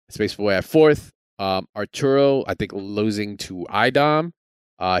 Space Boy at 4th. Arturo, I think, losing to IDOM.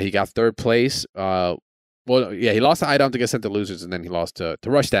 He got 3rd place. He lost to IDOM to get sent to losers, and then he lost to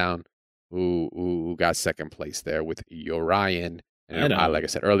Rushdown, who got 2nd place there with Orion. And like I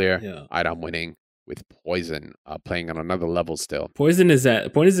said earlier, IDOM winning with Poison, playing on another level still. Poison is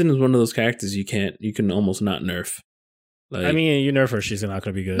one of those characters you can almost not nerf. Like, I mean, you nerf her, she's not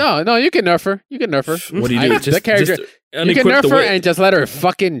going to be good. No, you can nerf her. You can nerf her. What do you do? You can nerf her and just let her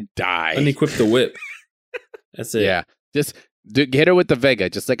fucking die. Unequip the whip. That's it. Yeah, just hit her with the Vega.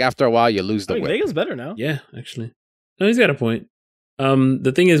 Just like after a while, you lose the whip. Vega's better now. Yeah, actually. No, he's got a point.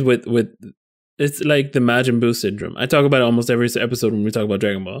 The thing is with it's like the Majin Buu syndrome. I talk about it almost every episode when we talk about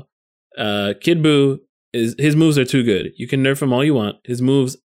Dragon Ball. Kid Buu his moves are too good. You can nerf him all you want. His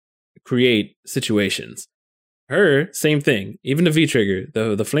moves create situations. Her, same thing. Even the V trigger,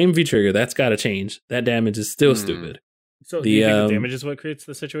 the flame V trigger, that's got to change. That damage is still stupid. So do you think the damage is what creates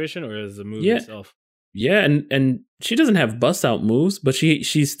the situation, or is the move itself? Yeah, and she doesn't have bust out moves, but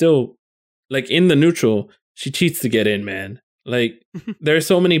she's still like in the neutral. She cheats to get in, man. Like there are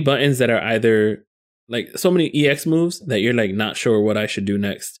so many buttons that are either like so many EX moves that you're like not sure what I should do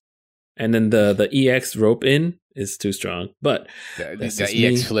next, and then the EX rope in is too strong. But the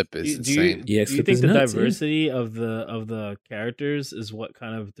EX flip is insane. Do you think the diversity of the characters is what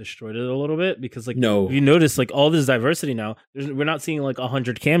kind of destroyed it a little bit? Because like if you notice, like all this diversity now, we're not seeing like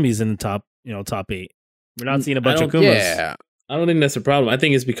 100 Camis in the top 8. We're not seeing a bunch of Kumas. Yeah. I don't think that's a problem. I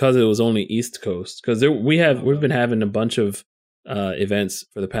think it's because it was only East Coast. Because we've been having a bunch of events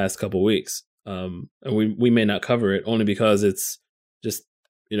for the past couple weeks. And we may not cover it only because it's just,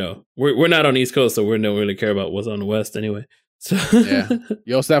 we're not on East Coast, so we don't really care about what's on the West anyway. So yeah,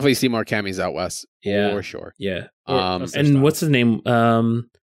 you'll definitely see more Camis out West. For sure. Yeah. And what's his name?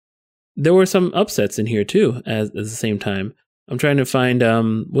 There were some upsets in here too at the same time. I'm trying to find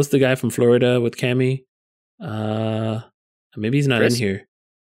what's the guy from Florida with Cami? Maybe he's not in here.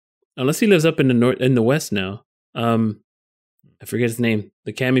 Unless he lives up in the West now. I forget his name.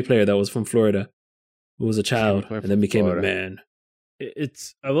 The Cami player that was from Florida, who was a child and then became a man.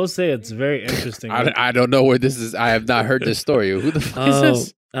 I will say it's very interesting. I don't know where this is. I have not heard this story. Who the fuck is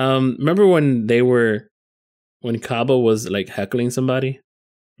this? Remember when Kaba was like heckling somebody?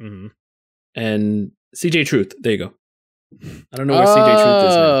 Mm-hmm. And CJ Truth. There you go. I don't know where CJ Truth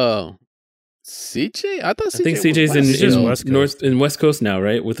is now. CJ? I think CJ's in West Coast now,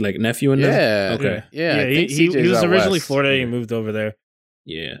 right? With like nephew and them? Okay. Yeah. He was originally Florida. He moved over there.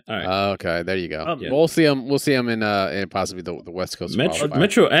 Yeah. All right. Okay. There you go. We'll see him. We'll see him in possibly the West Coast.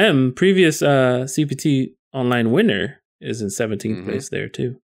 Metro M, previous CPT online winner, is in 17th place there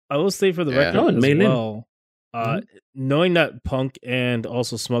too. I will say for the record as well. Knowing that Punk and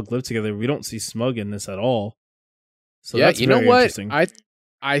also Smug live together, we don't see Smug in this at all. So that's you know what? Interesting. I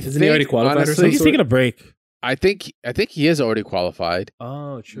Isn't think he already qualified honestly, or something? he's taking a break. I think he is already qualified.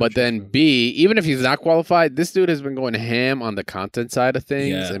 Oh, true. But then B, even if he's not qualified, this dude has been going ham on the content side of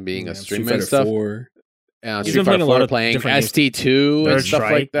things and being a streamer and stuff. He's been playing a lot of playing ST2 and stuff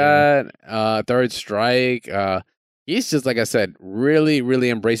like that. Third Strike. He's just, like I said, really,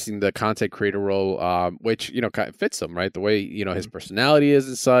 really embracing the content creator role, which kind of fits him, right? The way his personality is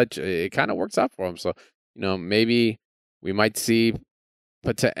and such, it kind of works out for him. So maybe we might see.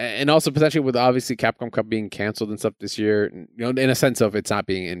 And also potentially with obviously Capcom Cup being canceled and stuff this year, in a sense of it's not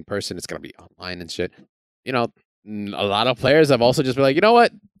being in person, it's going to be online and shit. A lot of players have also just been like, you know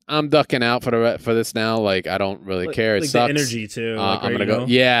what? I'm ducking out for this now. Like, I don't really care. It sucks. The energy too. I'm going to go.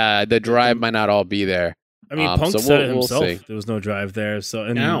 Yeah, the drive might not all be there. I mean, Punk said it himself. There was no drive there. So,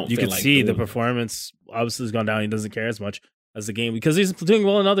 and you can see the performance obviously has gone down. He doesn't care as much as the game because he's doing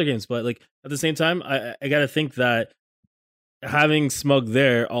well in other games. But like at the same time, I got to think that having Smug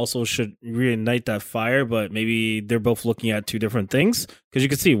there also should reignite that fire, but maybe they're both looking at two different things because you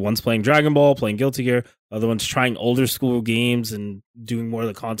can see one's playing Dragon Ball, playing Guilty Gear, the other one's trying older school games and doing more of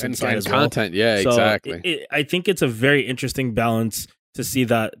the content side as well. Yeah, so exactly. I think it's a very interesting balance to see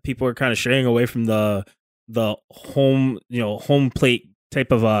that people are kind of straying away from the home plate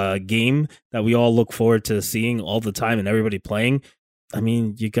type of a game that we all look forward to seeing all the time and everybody playing. I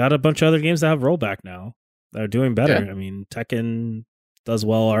mean, you got a bunch of other games that have rollback now. that are doing better. I mean, Tekken does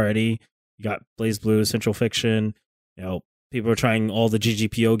well already. You got BlazBlue, Central Fiction. People are trying all the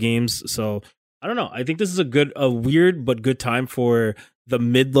GGPO games. So I don't know. I think this is a weird but good time for the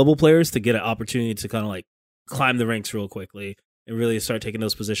mid-level players to get an opportunity to kind of like climb the ranks real quickly and really start taking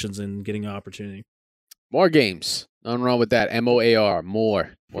those positions and getting an opportunity. More games. Nothing wrong with that. MOAR.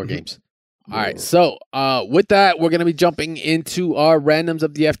 More games. All right. So with that, we're going to be jumping into our randoms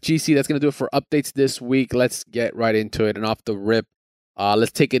of the FGC. That's going to do it for updates this week. Let's get right into it. And off the rip,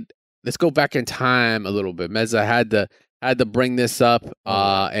 let's go back in time a little bit. Mezza had to bring this up.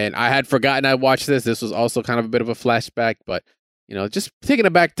 And I had forgotten I watched this. This was also kind of a bit of a flashback, but just taking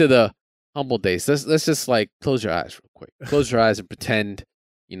it back to the humble days. Let's just like close your eyes real quick. Close your eyes and pretend,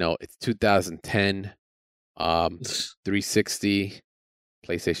 it's 2010. 360,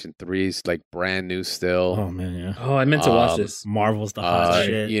 PlayStation 3's like brand new still. Oh man, yeah. Oh, I meant to watch this. Marvel's the hot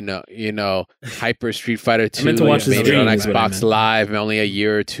shit. Hyper Street Fighter 2. I meant to watch this on Xbox Live only a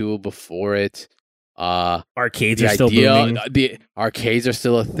year or two before it. Arcades are still booming. The arcades are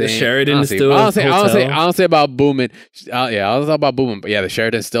still a thing. The Sheridan is still I don't say about booming. I don't know about booming, but yeah, the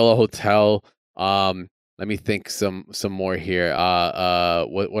Sheridan's still a hotel. Let me think some more here.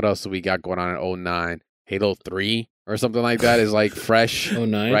 What else do we got going on in 09? Halo 3 or something like that is like fresh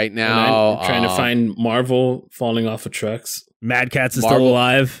 09 right now. 09. Trying to find Marvel falling off of trucks. Mad Catz is still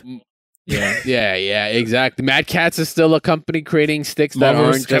alive. Yeah, exactly. Mad Catz is still a company creating sticks that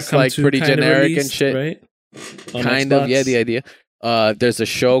aren't just like pretty generic and shit. Right? Kind of, yeah, the idea. There's a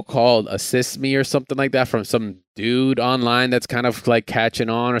show called Assist Me or something like that from some dude online that's kind of like catching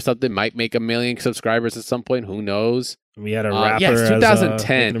on or something. Might make 1 million subscribers at some point. Who knows? We had a rapper it's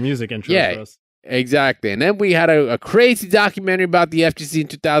 2010. as the music intro for us. Exactly. And then we had a crazy documentary about the FGC in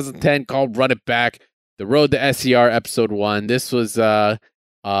 2010 called Run It Back, The Road to SCR Episode 1. This was a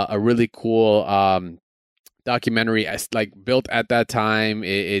really cool documentary like built at that time.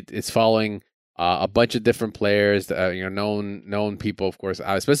 It's following a bunch of different players, known people, of course.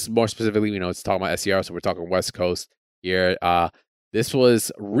 More specifically, it's talking about SCR, so we're talking West Coast here. This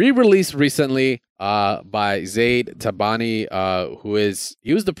was re-released recently by Zaid Tabani,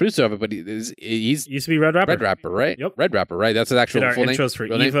 he was the producer of it, but he's used to be Red Rapper. Red Rapper, right? Yep. Red Rapper, right? That's his actual full name. Intros for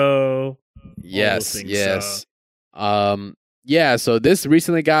Evo. Yes. Yeah, so this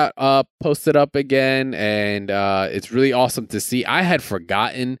recently got posted up again, and it's really awesome to see. I had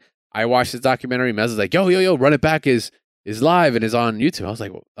forgotten. I watched this documentary. Mezza's like, yo, Run It Back is live and is on YouTube. I was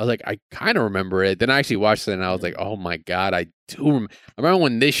like, I kind of remember it. Then I actually watched it and I was like, oh my God, I remember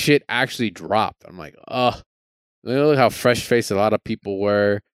when this shit actually dropped. I'm like, look how fresh-faced a lot of people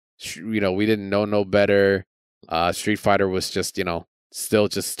were. We didn't know no better. Street Fighter was just, still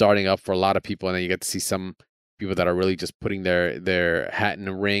just starting up for a lot of people. And then you get to see some people that are really just putting their hat in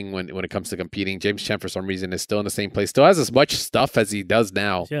the ring when it comes to competing. James Chen, for some reason, is still in the same place. Still has as much stuff as he does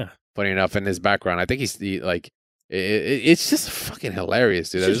now. Yeah. Funny enough, in his background. I think he's it's just fucking hilarious,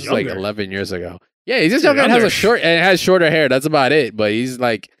 dude. This is like 11 years ago. Yeah, he's just younger and has shorter hair. That's about it. But he's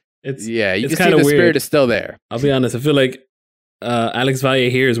like, you can see the weird. Spirit is still there. I'll be honest. I feel like Alex Valle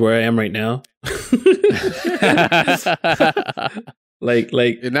here is where I am right now. like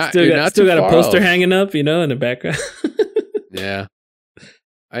still got a poster hanging up, in the background. Yeah.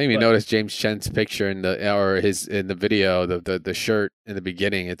 I didn't even notice James Chen's picture in the video, the shirt in the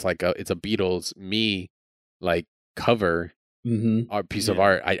beginning. It's like it's a Beatles like cover piece of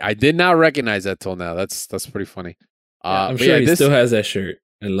art. I did not recognize that till now. That's pretty funny. I'm sure he still has that shirt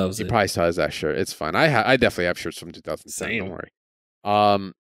and loves it. He probably still has that shirt. It's fine. I definitely have shirts from 2010. Same. Don't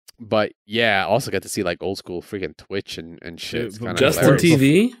worry. But yeah, also got to see like old school freaking Twitch and shit. Just on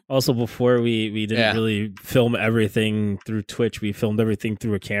TV. Also, before we didn't really film everything through Twitch, we filmed everything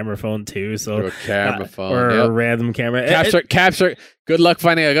through a camera phone too. So through a camera phone or a random camera. Capture. Good luck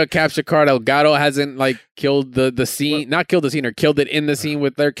finding a good capture card. Elgato hasn't like killed the scene, not killed the scene, or killed it in the scene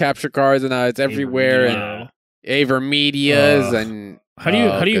with their capture cards, and it's everywhere. And Avermedias and how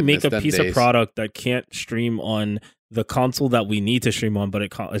do you make a piece of product that can't stream on the console that we need to stream on, but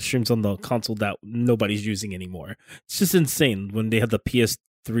it streams on the console that nobody's using anymore? It's just insane. When they had the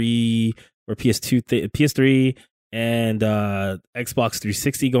PS3 or PS3 and Xbox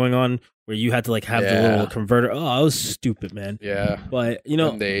 360 going on, where you had to like have the little converter. Oh, it was stupid, man. Yeah, but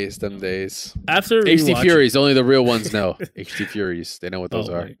them days. After HD Furies, only the real ones know. HD Furies, they know what those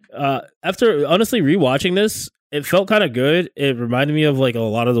are. After honestly rewatching this, it felt kind of good. It reminded me of like a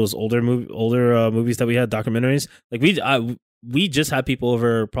lot of those older movies that we had, documentaries. Like we just had people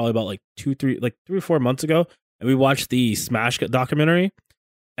over probably about like 3 or 4 months ago, and we watched the Smash documentary,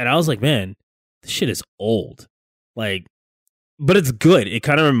 and I was like, man, this shit is old. Like, but it's good. It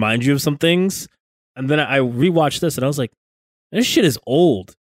kind of reminds you of some things. And then I rewatched this and I was like, this shit is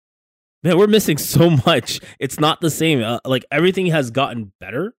old. Man, we're missing so much. It's not the same. Like everything has gotten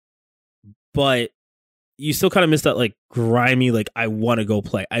better, but you still kind of miss that like grimy, like I want to go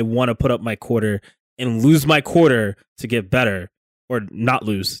play. I want to put up my quarter and lose my quarter to get better, or not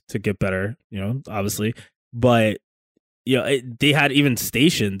lose to get better, obviously. But, they had even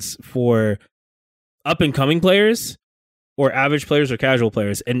stations for up and coming players or average players or casual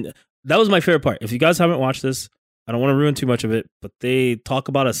players. And that was my favorite part. If you guys haven't watched this, I don't want to ruin too much of it, but they talk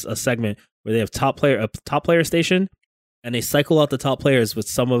about a segment where they have a top player station, and they cycle out the top players with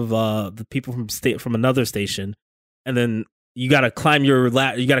some of the people from another station, and then you got to climb you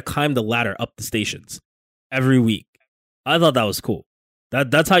got to climb the ladder up the stations every week. I thought that was cool.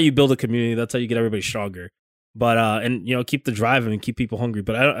 That's how you build a community. That's how you get everybody stronger. But and keep the drive and keep people hungry.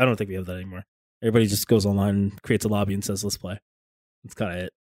 But I don't think we have that anymore. Everybody just goes online and creates a lobby and says, "Let's play." That's kind of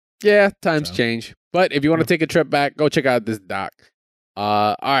it. Yeah, times change. But if you want to take a trip back, go check out this doc.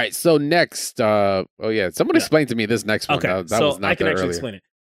 All right, so next, someone explained to me this next one. Okay, that was not I can there actually earlier. explain it.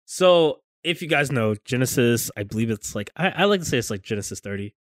 So if you guys know Genesis, I believe it's like I like to say it's like Genesis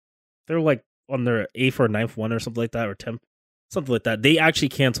 30. They're like on their 8th or 9th one or something like that, or 10th, something like that. They actually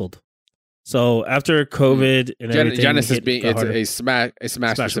canceled. So after COVID and everything, Genesis being it's a smash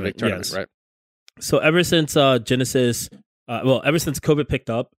specific tournament, yes. Right? So ever since Genesis, ever since COVID picked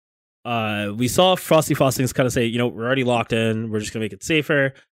up, we saw Frosty Fostings kind of say, we're already locked in. We're just gonna make it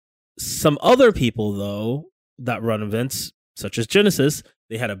safer. Some other people though that run events, such as Genesis,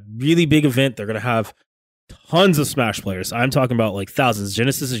 they had a really big event. They're gonna have tons of Smash players. I'm talking about like thousands.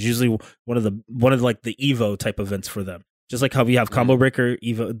 Genesis is usually one of like the Evo type events for them. Just like how we have Combo Breaker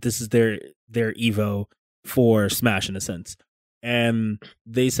Evo, this is their Evo for Smash in a sense. And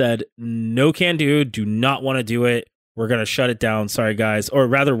they said, no can do not want to do it. We're gonna shut it down. Sorry guys, or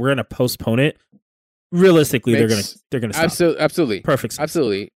rather, we're gonna postpone it. Realistically, they're gonna stop. Absolutely, perfect sense.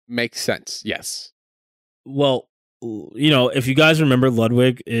 Absolutely makes sense. Yes. Well, if you guys remember,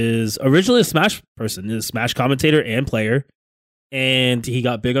 Ludwig is originally a Smash person, is a Smash commentator and player, and he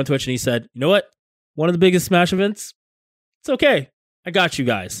got big on Twitch, and he said, "You know what? One of the biggest Smash events. It's okay. I got you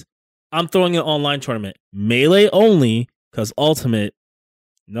guys. I'm throwing an online tournament, Melee only, because Ultimate,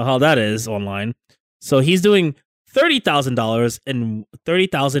 you know how that is online. So he's doing $30,000 and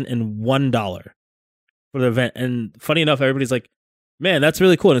 $30,001 for the event. And funny enough, everybody's like, man, that's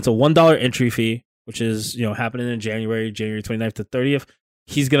really cool. And it's a $1 entry fee, which is, happening in January 29th to 30th.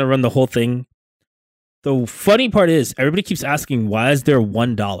 He's going to run the whole thing. The funny part is everybody keeps asking, why is there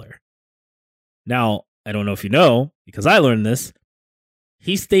 $1? Now, I don't know if you know, because I learned this.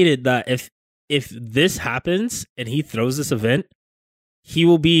 He stated that if this happens and he throws this event, he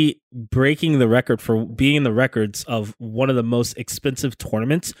will be breaking the record for being in the records of one of the most expensive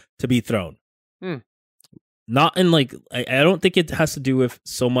tournaments to be thrown. Not in like, I don't think it has to do with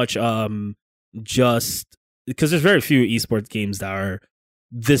so much just because there's very few esports games that are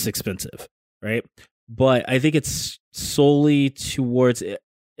this expensive, right? But I think it's solely towards it.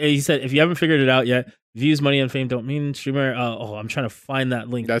 He said, if you haven't figured it out yet, views, money, and fame don't mean streamer. I'm trying to find that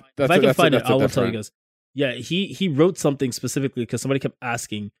link. If I can find it, I will tell you guys. Yeah, he wrote something specifically because somebody kept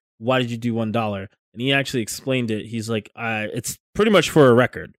asking, why did you do $1? And he actually explained it. He's like, it's pretty much for a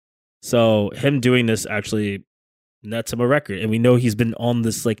record. So him doing this actually nets him a record. And we know he's been on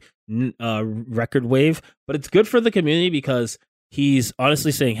this like record wave, but it's good for the community because he's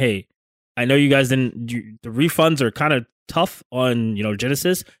honestly saying, hey, I know you guys didn't, the refunds are kind of tough on,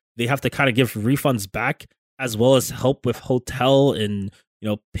 Genesis. They have to kind of give refunds back as well as help with hotel and,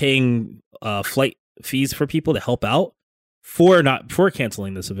 paying flight fees for people to help out for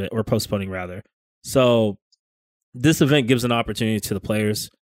canceling this event or postponing rather. So this event gives an opportunity to the players.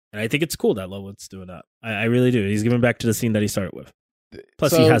 And I think it's cool that Ludwig's doing that. I really do. He's giving back to the scene that he started with.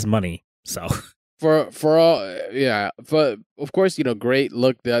 Plus he has money. So for all, yeah, but of course, great.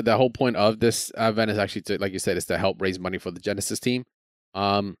 Look, the whole point of this event is actually to, like you said, is to help raise money for the Genesis team.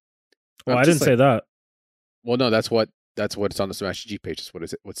 Well, I didn't say that. Well, no, that's what it's on the Smash G page. That's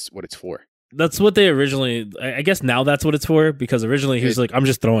what it's for. That's what they originally. I guess now that's what it's for because originally he was like, I'm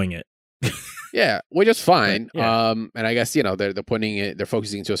just throwing it. Yeah, which is fine. Yeah. And I guess they're putting it, they're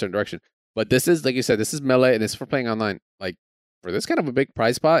focusing into a certain direction. But this is, like you said, this is Melee and it's for playing online. Like for this kind of a big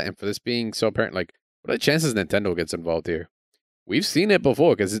prize pot and for this being so apparent, like what are the chances Nintendo gets involved here? We've seen it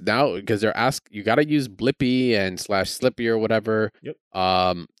before because they're you got to use Blippi and /Slippy or whatever. Yep.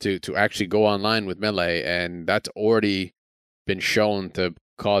 To actually go online with Melee, and that's already been shown to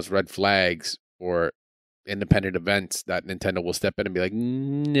cause red flags for independent events that Nintendo will step in and be like,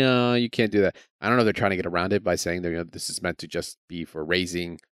 no, you can't do that. I don't know if they're trying to get around it by saying that this is meant to just be for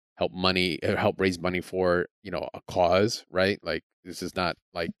raising help raise money for, a cause, right? Like this is not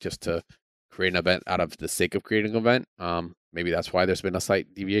like just to create an event out of the sake of creating an event. Maybe that's why there's been a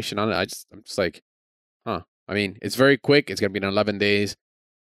slight deviation on it. I'm just like, huh. I mean, it's very quick. It's gonna be in 11 days.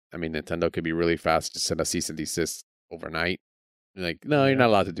 I mean, Nintendo could be really fast. Just send a cease and desist overnight. Like, no, you're not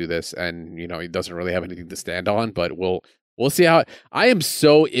allowed to do this, and he doesn't really have anything to stand on. But we'll see how. I am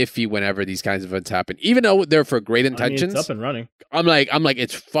so iffy whenever these kinds of events happen, even though they're for great intentions. I mean, it's up and running. I'm like,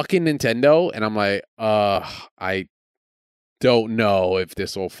 it's fucking Nintendo, and I'm like, I don't know if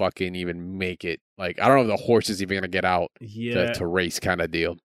this will fucking even make it. Like, I don't know if the horse is even gonna get out to race kind of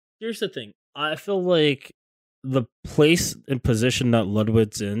deal. Here's the thing. I feel like the place and position that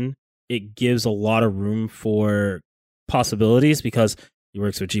Ludwig's in, it gives a lot of room for possibilities because he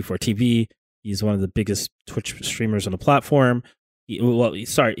works with G4 TV. He's one of the biggest Twitch streamers on the platform. He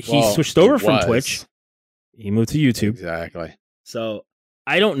switched over from Twitch. He moved to YouTube. Exactly. So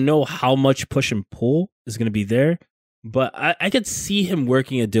I don't know how much push and pull is going to be there, but I could see him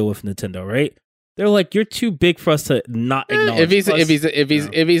working a deal with Nintendo, right? They're like, you're too big for us to not acknowledge. If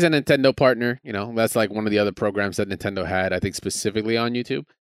he's a Nintendo partner, that's like one of the other programs that Nintendo had, I think specifically on YouTube.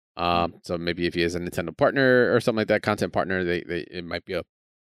 So maybe if he is a Nintendo partner or something like that, content partner, it might be a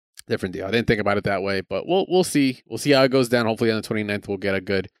different deal. I didn't think about it that way, but we'll see. We'll see how it goes down. Hopefully on the 29th we'll get a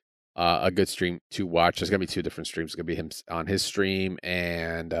good stream to watch. There's gonna be two different streams. It's gonna be him on his stream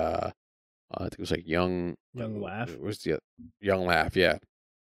and I think it was like Young Laugh. Where's the Young Laugh? Yeah,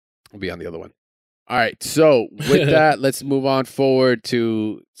 will be on the other one. All right. So with that, let's move on forward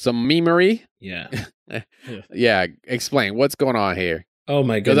to some memery. Yeah. Yeah. Explain what's going on here. Oh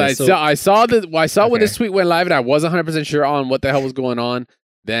my goodness! Because I saw when this tweet went live, and I wasn't 100% sure on what the hell was going on.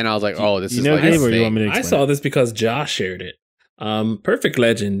 Then I was like, "Oh, this is like Gabe, or you want me to explain? I saw this because Josh shared it. Perfect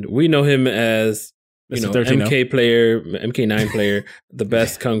Legend. We know him as MK player, MK9 player, the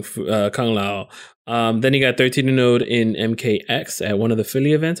best Kung Lao. Then he got 13-0 in MKX at one of the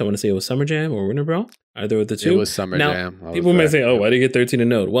Philly events. I want to say it was Summer Jam or Winter Brawl. Either of the two. It was Summer Jam. People might say, "Oh, why did he get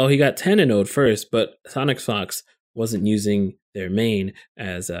 13-0?" Well, he got 10-0 first, but Sonic Fox wasn't using their main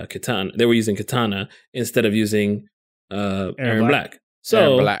as Katana. They were using Katana instead of using Aaron Black. So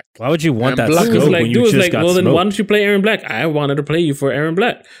Aaron Black. Why would you want Aaron that? Black Was like, when you just got well, smoked? then why don't you play Aaron Black? I wanted to play you for Aaron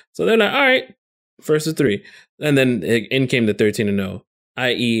Black. So they're like, all right, first of 3, and then in came the 13-0,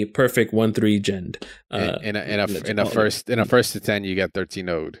 i.e., perfect 1-3 gen. In a first to 10, you get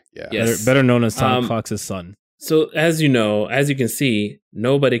 13-0'd. Yeah, yes. better known as Sonic Fox's son. So as you can see,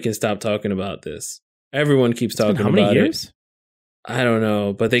 nobody can stop talking about this. Everyone keeps talking about it. How many years? I don't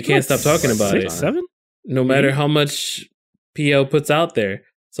know, but they can't stop talking about it. 6, 7? No matter how much PL puts out there.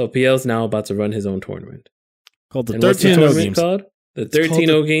 So PL's now about to run his own tournament. Called the 13-0 games. Called? The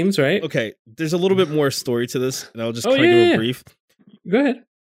 13-0 games, right? Okay, there's a little bit more story to this, and I'll just kind of give a brief. Go ahead.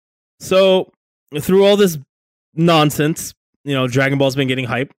 So, through all this nonsense, Dragon Ball's been getting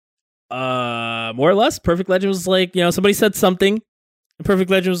hype. More or less, Perfect Legend was like, somebody said something, and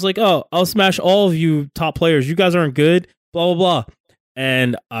Perfect Legend was like, oh, I'll smash all of you top players. You guys aren't good, blah, blah, blah.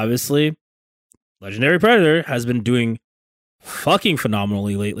 And obviously, Legendary Predator has been doing fucking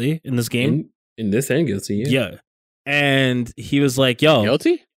phenomenally lately in this game. In this and Guilty, yeah. And he was like, yo.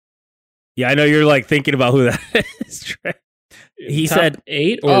 Guilty? Yeah, I know you're like thinking about who that is. He top said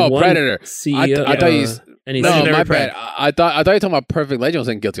 8 or 1 Predator. I thought he's my bad. I thought you were talking about Perfect Legend. I was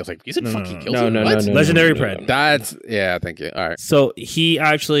saying Guilty. I was like, you said fucking Guilty. No, Legendary Pred. That's thank you. All right. So he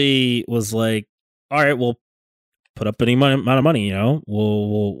actually was like, all right, we'll put up any amount of money.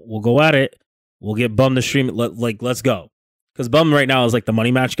 We'll go at it. We'll get Bum to stream it. Let's go. Because Bum right now is like the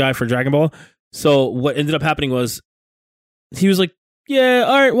money match guy for Dragon Ball. So what ended up happening was he was like, yeah,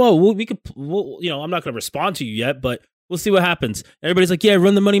 all right, well, we could, I'm not going to respond to you yet, but we'll see what happens. Everybody's like, yeah,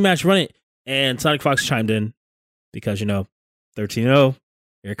 run the money match, run it. And Sonic Fox chimed in because, 13-0,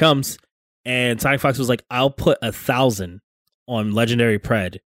 here it comes. And Sonic Fox was like, I'll put 1,000 on Legendary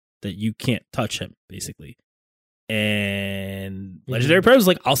Pred that you can't touch him, basically. And Legendary Pred was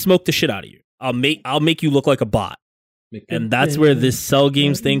like, I'll smoke the shit out of you. I'll make you look like a bot. And that's where this Cell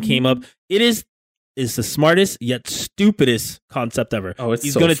Games thing came up. It is the smartest yet stupidest concept ever. Oh,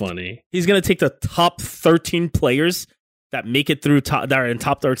 it's funny. He's going to take the top 13 players that make it through that are in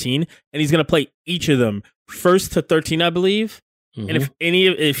top 13, and he's going to play each of them first to 13, I believe. Mm-hmm. And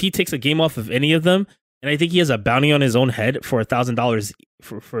if he takes a game off of any of them, and I think he has a bounty on his own head for $1,000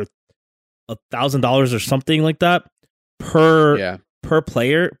 for $1,000 or something like that per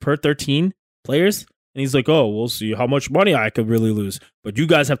player, per 13 players. And he's like, oh, we'll see how much money I could really lose. But you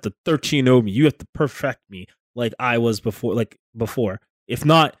guys have to 13-0 me. You have to perfect me like I was before. If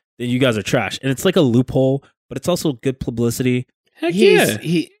not, then you guys are trash. And it's like a loophole, but it's also good publicity. Heck yeah.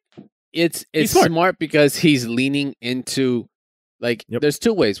 it's smart because he's leaning into like there's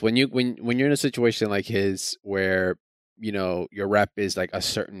two ways when you're in a situation like his where your rep is like a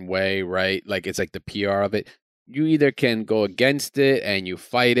certain way, right? Like it's like the PR of it. You either can go against it and you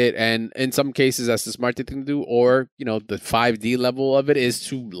fight it, and in some cases that's the smart thing to do, or the 5D level of it is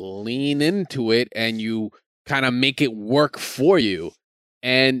to lean into it and you kind of make it work for you.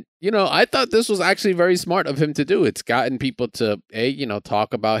 And I thought this was actually very smart of him to do. It's gotten people to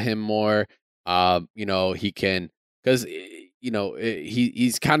talk about him more. He can, because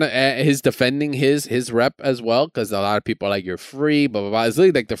he's kind of his defending his rep as well, because a lot of people are like, you're free, blah blah blah. It's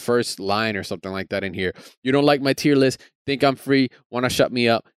really like the first line or something like that in here. You don't like my tier list, think I'm free, want to shut me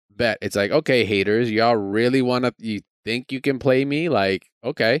up, bet. It's like, okay, haters, y'all really you think you can play me? Like,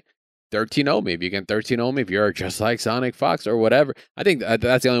 okay, 13-0 me if you can 13-0 me if you're just like Sonic Fox or whatever. I think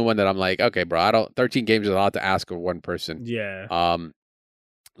that's the only one that I'm like, okay, bro, 13 games is a lot to ask of one person. Yeah.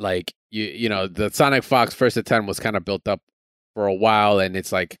 Like the Sonic Fox first attempt was kind of built up for a while, and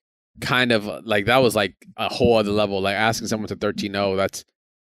it's like kind of like that was like a whole other level. Like asking someone to 13-0,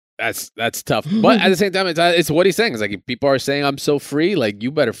 that's tough. But at the same time, it's what he's saying. It's like if people are saying I'm so free, like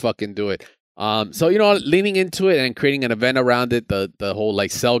you better fucking do it. So leaning into it and creating an event around it, the whole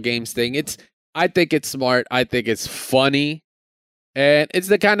like cell games thing. I think it's smart. I think it's funny, and it's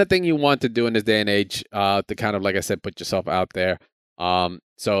the kind of thing you want to do in this day and age. To kind of, like I said, put yourself out there.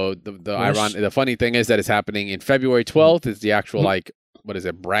 So the funny thing is that it's happening in February 12th is the actual like, what is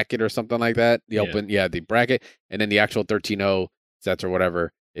it, bracket or something like that? The bracket, and then the actual 13-0 sets or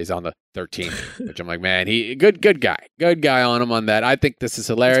whatever is on the 13th, which I'm like, man, he good guy on him on that. I think this is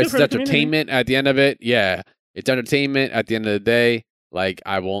hilarious. It's entertainment at the end of it. Yeah, it's entertainment at the end of the day. Like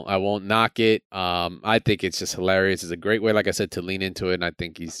I won't knock it. I think it's just hilarious. It's a great way, like I said, to lean into it, and I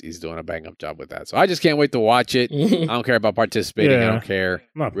think he's doing a bang up job with that. So I just can't wait to watch it. I don't care about participating. I don't care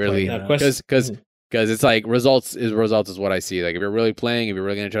really, because it's like results is what I see. Like if you're really playing, if you're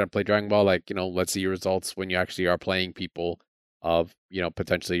really gonna try to play Dragon Ball, like let's see your results when you actually are playing people of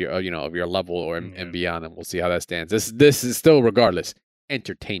potentially of your level or and beyond, and we'll see how that stands. This is still regardless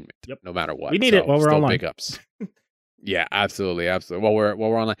entertainment, no matter what. We need it while we're online. Big ups. Yeah, absolutely. While we're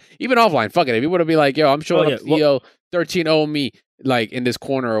online, even offline, fuck it. If you want to be like, yo, I'm showing up Theo 13-0 me like in this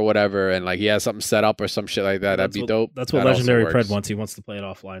corner or whatever, and like he has something set up or some shit like that, that'd be dope. That's what Legendary Pred wants. He wants to play it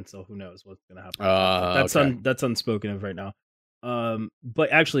offline, so who knows what's gonna happen. That's unspoken of right now.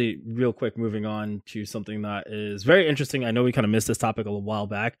 But actually, real quick, moving on to something that is very interesting. I know we kind of missed this topic a little while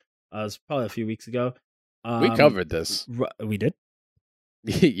back. It was probably a few weeks ago. We covered this. We did.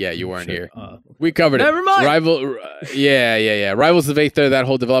 Yeah, you weren't here. We covered it. Never mind. Rivals of Aether, that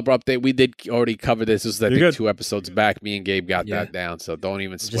whole developer update. We did already cover this. This was, I think, 2 episodes back. Me and Gabe got that down, so don't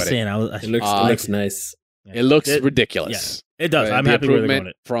even sweat it. It looks nice. It looks ridiculous. Yeah, it does. I'm happy with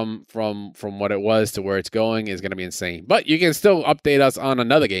it. From what it was to where it's going is going to be insane. But you can still update us on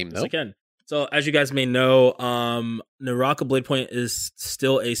another game, though. Yes, I can. So, as you guys may know, Naraka Bladepoint is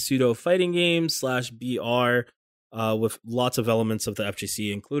still a pseudo fighting game / BR. With lots of elements of the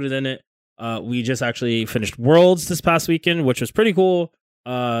FGC included in it. We just actually finished Worlds this past weekend, which was pretty cool.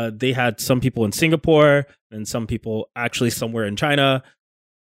 They had some people in Singapore and some people actually somewhere in China.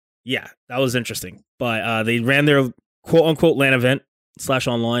 Yeah, that was interesting. But they ran their quote-unquote LAN event /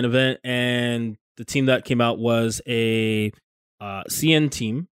 online event, and the team that came out was a CN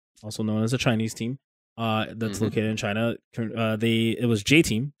team, also known as a Chinese team, that's located in China. It was J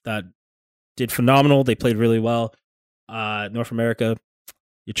Team that did phenomenal. They played really well. North America,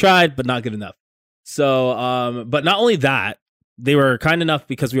 you tried, but not good enough. So, but not only that, they were kind enough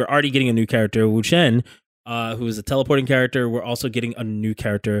because we were already getting a new character, Wu Chen, who is a teleporting character. We're also getting a new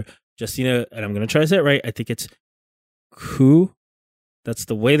character, Justina, and I'm going to try to say it right. I think it's Ku. That's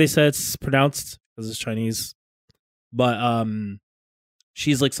the way they said it's pronounced because it's Chinese. But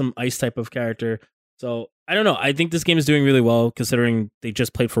she's like some ice type of character. So I don't know. I think this game is doing really well considering they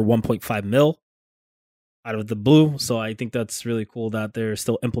just played for 1.5 mil out of the blue. So I think that's really cool that they're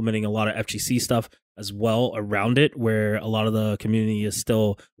still implementing a lot of FGC stuff as well around it, where a lot of the community is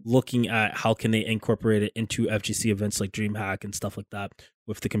still looking at how can they incorporate it into FGC events like DreamHack and stuff like that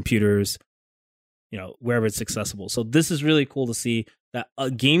with the computers, wherever it's accessible. So this is really cool to see that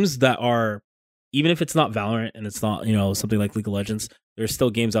games that are, even if it's not Valorant and it's not, something like League of Legends, there's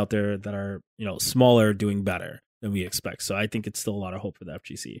still games out there that are, smaller doing better than we expect. So I think it's still a lot of hope for the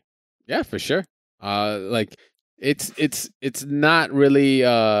FGC. Yeah, for sure. Like it's not really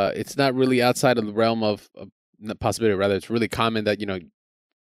outside of the realm of the possibility. Rather, it's really common that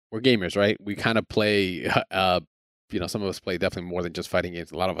we're gamers, right? We kind of play some of us play definitely more than just fighting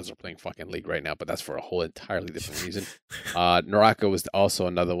games. A lot of us are playing fucking League right now, but that's for a whole entirely different reason. Naraka was also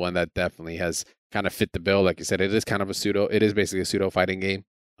another one that definitely has kind of fit the bill. Like you said, it is basically a pseudo fighting game.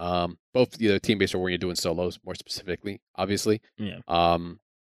 Both either team-based or when you're doing solos, more specifically, obviously. Yeah.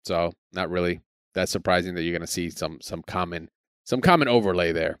 So not really that surprising that you're going to see some common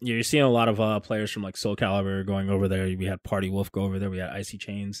overlay there. Yeah, you're seeing a lot of players from like Soul Calibur going over there. We had Party Wolf go over there. We had Icy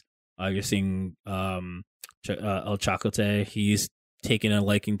Chains. You're seeing El Chacote. He's taking a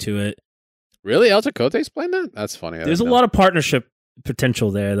liking to it. Really? El Chacote's playing that? That's funny. There's a lot of partnership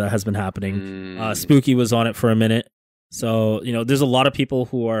potential there that has been happening. Spooky was on it for a minute. So, there's a lot of people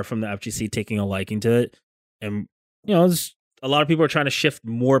who are from the FGC taking a liking to it. And, there's a lot of people are trying to shift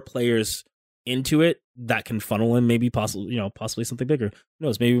more players into it that can funnel in possibly something bigger. Who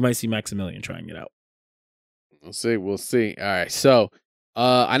knows? Maybe we might see Maximilian trying it out. We'll see. All right. So,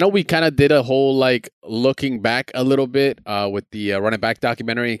 I know we kind of did a whole looking back a little bit with the Run It Back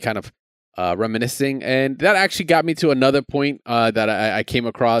documentary, kind of reminiscing, and that actually got me to another point that I came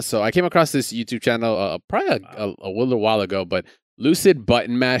across. So I came across this YouTube channel probably a little while ago, but Lucid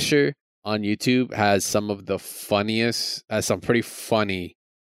Button Masher on YouTube has some pretty funny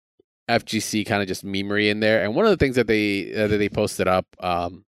FGC kind of just memery in there. And one of the things that they posted up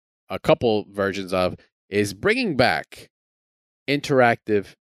a couple versions of is bringing back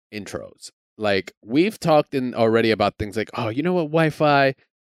interactive intros. Like, we've talked already about things like, Wi-Fi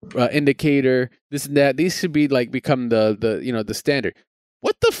indicator, this and that. These should be become the standard.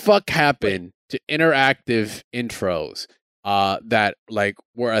 What the fuck happened to interactive intros that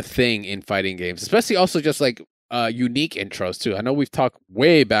were a thing in fighting games, especially also just unique intros too? I know we've talked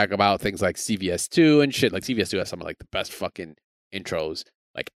way back about things like CVS2 and shit. Like CVS2 has some of the best fucking intros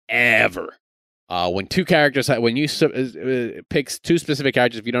ever. When two characters, when you picks two specific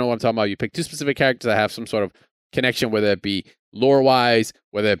characters, if you don't know what I'm talking about, you pick two specific characters that have some sort of connection, whether it be lore-wise,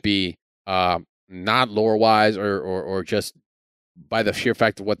 whether it be not lore-wise, or just by the sheer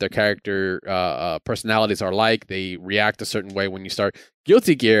fact of what their character personalities are like, they react a certain way when you start.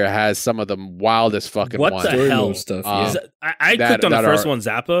 Guilty Gear has some of the wildest fucking what ones. What the hell? Stuff. I clicked on the first one,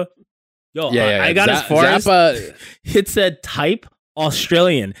 Zappa. I got as far Zappa, as it said type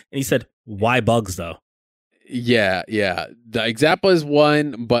Australian, and he said, why bugs though? Yeah. The Zappa is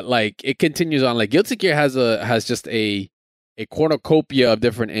one, but it continues on. Guilty Gear has just a cornucopia of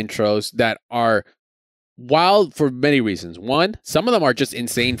different intros that are wild for many reasons. One, some of them are just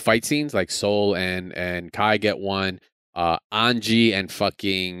insane fight scenes, like Soul and Kai get one. Anji and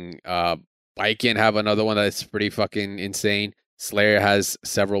fucking Baiken have another one that's pretty fucking insane. Slayer has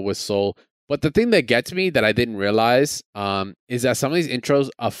several with Soul. But the thing that gets me that I didn't realize is that some of these intros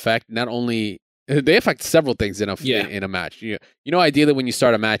affect not only they affect several things in a match. Ideally when you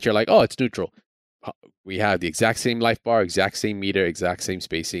start a match, you're like, oh, it's neutral. We have the exact same life bar, exact same meter, exact same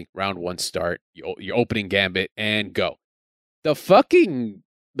spacing. Round one start, your opening gambit, and go. The fucking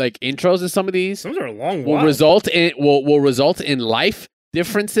intros in some of these are a long will result in life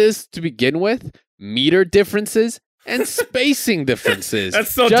differences to begin with, meter differences, and spacing differences.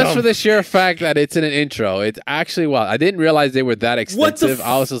 That's so just dumb. For the sheer fact that it's in an intro. It's actually wild. I didn't realize they were that extensive.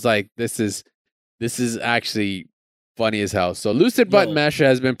 I was just like, this is actually funny as hell. So Lucid Button Masher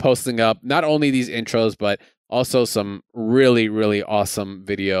has been posting up not only these intros, but also some really, really awesome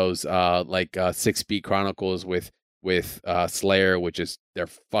videos, like 6P Chronicles with Slayer, they're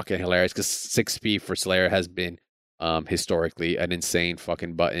fucking hilarious, because 6P for Slayer has been historically an insane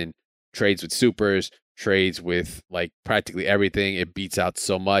fucking button. Trades with supers, trades with practically everything. It beats out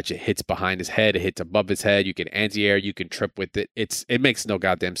so much. It hits behind his head, it hits above his head. You can anti-air, you can trip with it. It makes no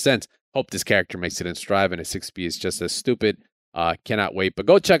goddamn sense. Hope this character makes it in Strive, and his 6P is just as stupid. Cannot wait. But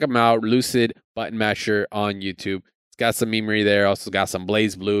go check him out. Lucid Button Masher on YouTube. It's got some memery there. Also got some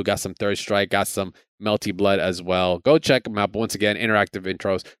Blaze Blue, got some Third Strike, got some Melty Blood as well. Go check them out. But once again, interactive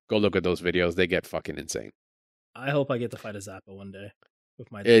intros. Go look at those videos. They get fucking insane. I hope I get to fight a Zappa one day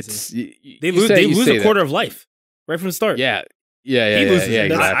with my They lose a quarter of life right from the start. Yeah. Exactly.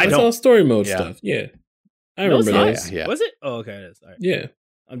 That's all story mode stuff. Yeah. I remember those. Yeah. Was it? Oh, okay. It is. All right. Yeah.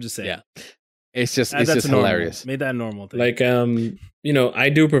 I'm just saying. Yeah. It's just hilarious. Made that a normal thing. I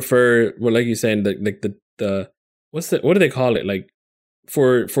do prefer, like you're saying, the what do they call it?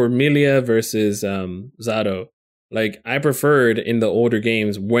 For Milia versus Zato. I preferred in the older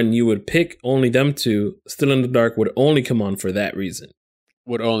games when you would pick only them two, Still in the Dark would only come on for that reason.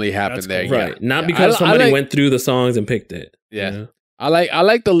 Would only happen That's there, cool. yeah. Right? Not because somebody went through the songs and picked it. Yeah. You know? I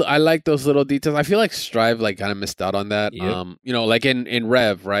like those little details. I feel like Strive kind of missed out on that. Yep. In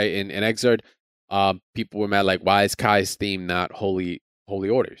Rev, right? In Exerd, people were mad why is Kai's theme not wholly Holy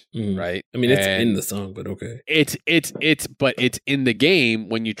Orders, right? I mean, it's in the song, but okay. It's in the game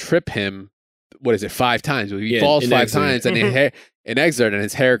when you trip him. What is it? 5 times. He falls 5 times, and his hair in Exert, and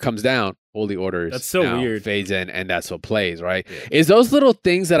his hair comes down. Holy Orders. That's so weird. Fades in, and that's what plays. Right? Yeah. Is those little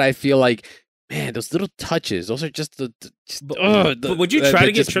things that I feel like, man, those little touches. Those are just but would you try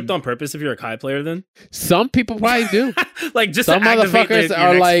to get tripped on purpose if you're a Kai player? Then some people probably do. Like just some motherfuckers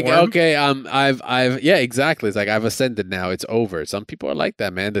are like, form. okay, I've yeah, exactly. It's like I've ascended now. It's over. Some people are like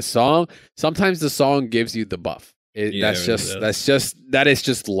that, man. Sometimes the song gives you the buff. That is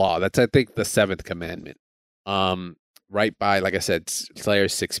just law. That's I think the 7th commandment. Right by, like I said, Slayer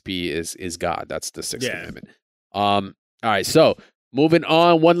 6P is God. That's the 6th commandment. All right, so moving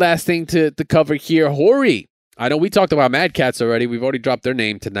on. One last thing to cover here. Hori. I know we talked about Mad Cats already. We've already dropped their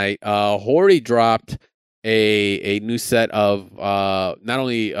name tonight. Hori dropped a new set of not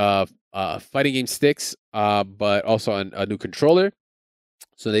only fighting game sticks, but also a new controller.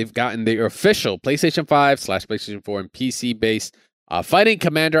 So they've gotten their official PlayStation 5 / PlayStation 4 and PC based Fighting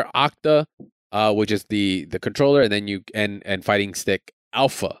Commander Octa, which is the controller, and then and Fighting Stick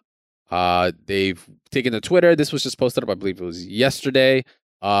Alpha. They've taken to Twitter. This was just posted up, I believe it was yesterday.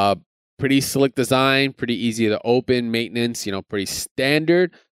 Pretty slick design, pretty easy to open, maintenance, pretty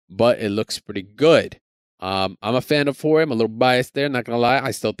standard, but it looks pretty good. I'm a fan of Hori. I'm a little biased there, not gonna lie. I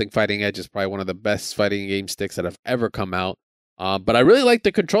still think Fighting Edge is probably one of the best fighting game sticks that have ever come out. But I really like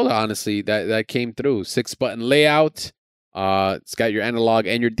the controller, honestly, that came through. 6-button layout. It's got your analog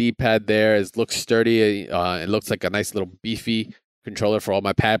and your D-pad there. It looks sturdy. It looks like a nice little beefy controller for all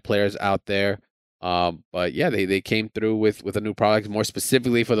my pad players out there. But yeah, they came through with a new product, more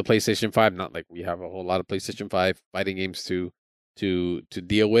specifically for the PlayStation 5. Not like we have a whole lot of PlayStation 5 fighting games to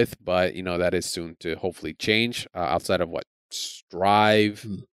deal with, but that is soon to hopefully change. Outside of what? Strive.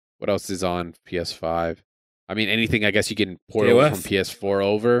 What else is on PS5? I mean, anything I guess you can port over from PS4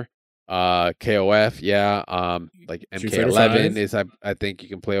 over. KOF, yeah. Like MK11 is I think you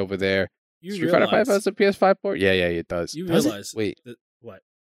can play over there. Street Fighter 5 has a PS5 port? Yeah, it does. You realize Wait. What?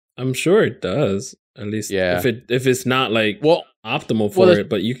 I'm sure it does. At least if it's not like optimal for it,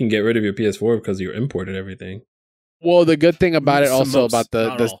 but you can get rid of your PS4 because you imported everything. Well, the good thing about it also about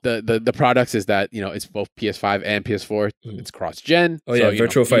the products is that it's both PS5 and PS4. It's cross-gen. Oh yeah,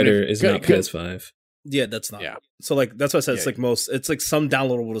 Virtual Fighter is not PS5. Yeah, that's not. Yeah. So that's why I said it's like it's like some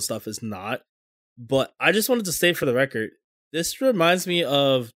downloadable stuff is not. But I just wanted to state for the record, this reminds me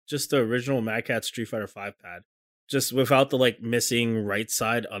of just the original Mad Catz Street Fighter 5 pad, just without the missing right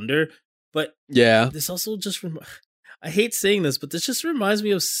side under. But yeah, this also just I hate saying this, but this just reminds me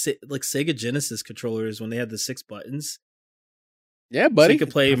of Sega Genesis controllers when they had the 6 buttons. Yeah, buddy. So you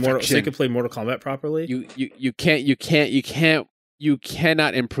could play Mortal Kombat properly. You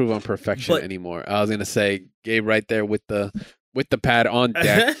cannot improve on perfection anymore. I was gonna say, Gabe, right there with the pad on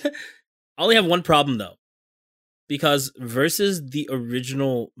deck. I only have one problem though, because versus the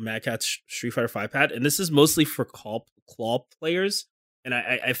original Mad Catz Street Fighter 5 pad, and this is mostly for claw players, and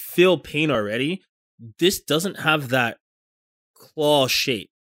I feel pain already. This doesn't have that claw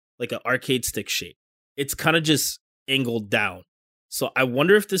shape, like an arcade stick shape. It's kind of just angled down. So I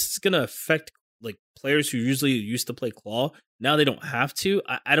wonder if this is gonna affect players who usually used to play claw. Now they don't have to.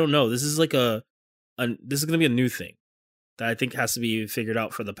 I don't know. This is this is gonna be a new thing that I think has to be figured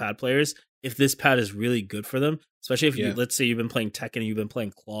out for the pad players. If this pad is really good for them, especially if let's say you've been playing Tekken and you've been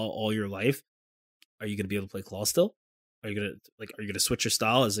playing claw all your life, are you gonna be able to play claw still? Are you gonna switch your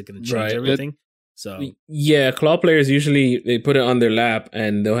style? Is it gonna change everything? So yeah, claw players usually they put it on their lap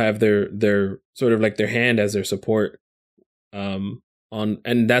and they'll have their sort of like their hand as their support.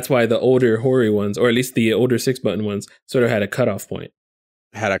 And that's why the older Hori ones, or at least the older 6-button ones, sort of had a cutoff point.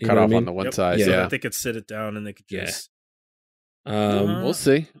 Had a cutoff on the one side. Yeah, they could sit it down and they could just. We'll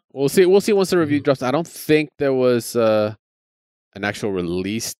see. We'll see once the review drops. I don't think there was an actual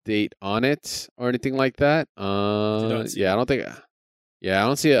release date on it or anything like that. I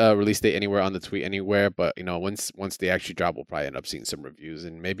don't see a release date anywhere on the tweet anywhere. But once they actually drop, we'll probably end up seeing some reviews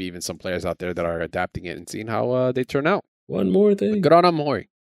and maybe even some players out there that are adapting it and seeing how they turn out. One more thing. But good on Hori.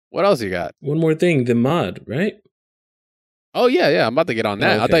 What else you got? One more thing. The mod, right? Oh yeah. I'm about to get on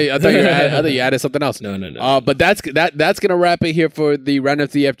that. Okay. I thought you added something else. No. But that's gonna wrap it here for the round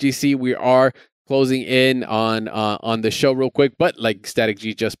of the FGC. We are closing in on the show real quick. But like Static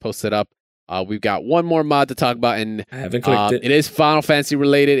G just posted up, we've got one more mod to talk about, and I haven't clicked it. It is Final Fantasy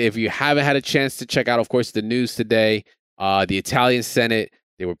related. If you haven't had a chance to check out, of course, the news today, the Italian Senate,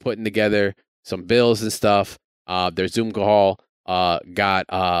 they were putting together some bills and stuff. Their Zoom call got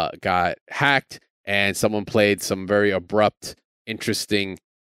hacked, and someone played some very abrupt, interesting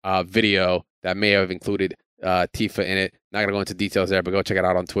video that may have included Tifa in it. Not gonna go into details there, but go check it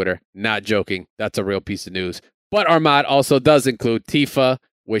out on Twitter. Not joking. That's a real piece of news. But our mod also does include Tifa,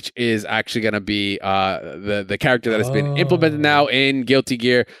 which is actually going to be the character that has been implemented now in Guilty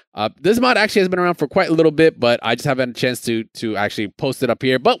Gear. This mod actually has been around for quite a little bit, but I just haven't had a chance to actually post it up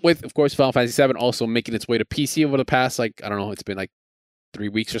here. But with, of course, Final Fantasy VII also making its way to PC over the past, I don't know, it's been 3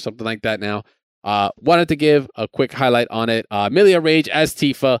 weeks or something like that now. Wanted to give a quick highlight on it. Amelia Rage as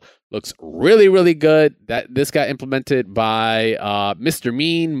Tifa looks really, really good. This got implemented by Mr.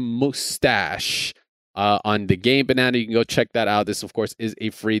 Mean Mustache. On the Game Banana. You can go check that out. This, of course, is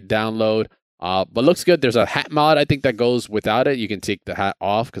a free download, but looks good. There's a hat mod, I think, that goes without it. You can take the hat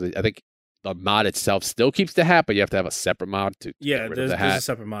off because I think the mod itself still keeps the hat, but you have to have a separate mod to get rid of the hat. There's a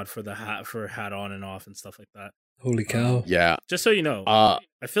separate mod for the hat, for hat on and off and stuff like that. Holy cow. Yeah. Just so you know,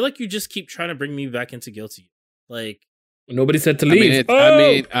 I feel like you just keep trying to bring me back into Guilty. Nobody said to leave.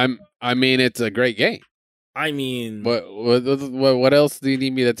 I mean, it's a great game. I mean, what else do you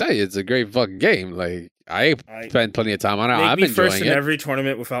need me to tell you? It's a great fucking game. I spend plenty of time on it. I'm enjoying first in every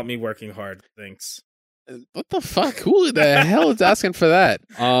tournament without me working hard. Thanks. What the fuck? Who the hell is asking for that?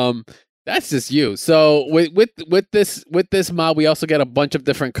 That's just you. So with this mod, we also get a bunch of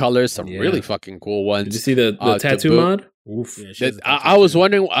different colors, some really fucking cool ones. Did you see the tattoo mod? Oof. Yeah, I was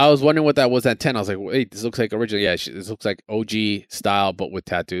wondering what that was at 10. I was like, wait, this looks like original. Yeah, this looks like OG style, but with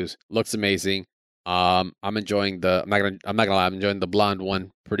tattoos. Looks amazing. I'm enjoying I'm not gonna lie, I'm enjoying the blonde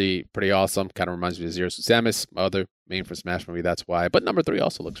one. Pretty awesome. Kind of reminds me of Zero Suit Samus, my other main for Smash movie, that's why. But number 3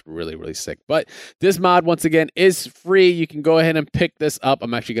 also looks really, really sick. But this mod, once again, is free. You can go ahead and pick this up.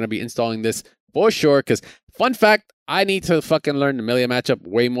 I'm actually gonna be installing this for sure, because fun fact, I need to fucking learn the Amelia matchup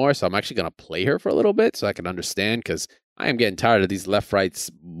way more, so I'm actually gonna play her for a little bit so I can understand, because I am getting tired of these left-right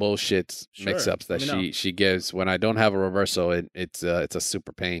bullshit mix-ups that she gives when I don't have a reversal. It's a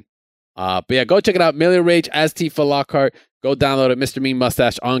super pain. But yeah, go check it out. Amelia Rage as Tifa Lockhart. Go download it. Mr. Mean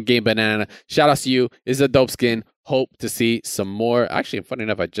Mustache on Game Banana. Shout out to you. This is a dope skin. Hope to see some more. Actually, funny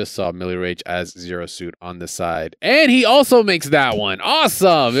enough, I just saw Amelia Rage as Zero Suit on the side. And he also makes that one.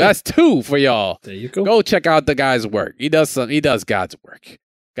 Awesome. That's 2 for y'all. There you go. Go check out the guy's work. He does God's work.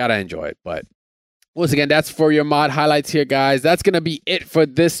 Gotta enjoy it. But once again, that's for your mod highlights here, guys. That's going to be it for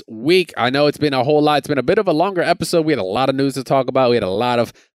this week. I know it's been a whole lot. It's been a bit of a longer episode. We had a lot of news to talk about. We had a lot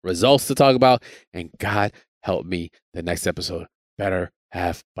of results to talk about. And God help me, the next episode better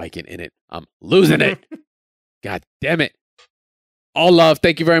have biking in it. I'm losing it. God damn it. All love.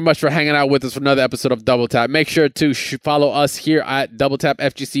 Thank you very much for hanging out with us for another episode of Double Tap. Make sure to follow us here at Double Tap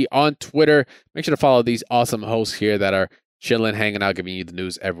FGC on Twitter. Make sure to follow these awesome hosts here that are chilling, hanging out, giving you the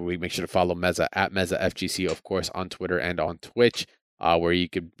news every week. Make sure to follow Mezza at Mezza FGC, of course, on Twitter and on Twitch, where you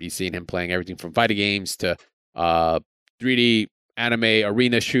could be seeing him playing everything from fighting games to 3D anime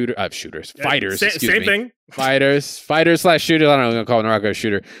arena fighters. Same thing. Fighters / shooters. I don't know. I'm gonna call it Naraka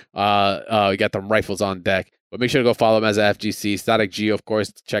shooter. We got them rifles on deck. But make sure to go follow him as a FGC. Static G, of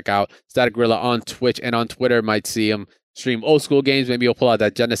course, check out StaticGorilla on Twitch and on Twitter. Might see him stream old school games. Maybe he'll pull out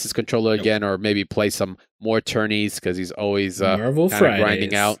that Genesis controller again, or maybe play some more tourneys, because he's always Marvel Fridays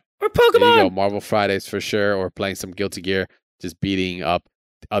grinding out. Or Pokemon. There you go, Marvel Fridays for sure, or playing some Guilty Gear, just beating up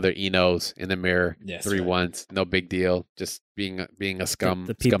other Enos in the mirror. 3-1s, no big deal. Just being a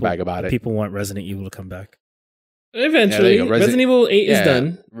scumbag about it. People want Resident Evil to come back. Eventually, Resident Evil 8 is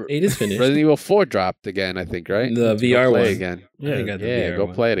done. 8 is finished. Resident Evil 4 dropped again, I think, right? The VR one again. Go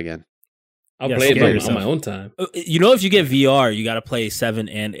play it again. I'll play it on my own time. You know, if you get VR, you got to play 7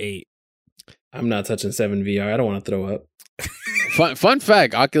 and 8. I'm not touching 7 VR. I don't want to throw up. Fun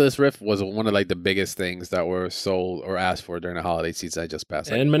fact, Oculus Rift was one of the biggest things that were sold or asked for during the holiday season I just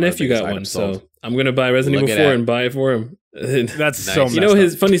passed. And my nephew got one, so I'm going to buy Resident Evil 4 and buy it for him. That's nice. So messed up.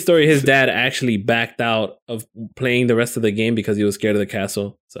 His funny story, his dad actually backed out of playing the rest of the game because he was scared of the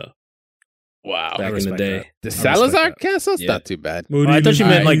castle. So wow, back in the day. The Salazar Castle's not too bad. I thought you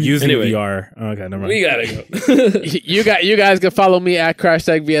meant using VR. Okay, never mind. We gotta go. You guys can follow me at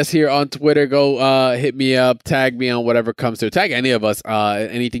Crashtag VS here on Twitter. Go hit me up, tag me on whatever comes through. Tag any of us.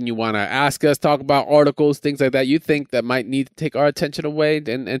 Anything you want to ask us, talk about, articles, things like that you think that might need to take our attention away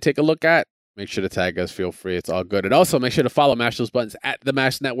and take a look at. Make sure to tag us. Feel free. It's all good. And also make sure to follow Mash Those Buttons at the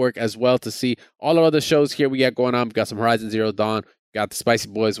Mash Network as well to see all our other shows here we got going on. We got some Horizon Zero Dawn. Got the Spicy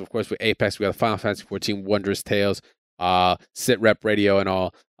Boys, of course, with Apex. We got the Final Fantasy 14 Wondrous Tales, Sit Rep Radio and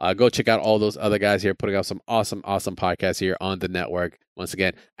all. Go check out all those other guys here putting out some awesome podcasts here on the network. Once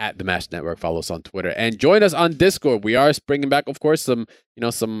again, at the Mash Network. Follow us on Twitter and join us on Discord. We are bringing back, of course, some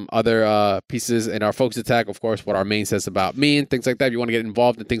other pieces in our Focus Attack. Of course, what our main says about me and things like that. If you want to get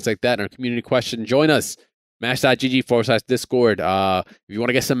involved in things like that and our community question, join us. mash.gg/Discord. If you want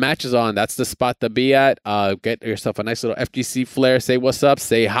to get some matches on, that's the spot to be at. Get yourself a nice little FGC flair. Say what's up.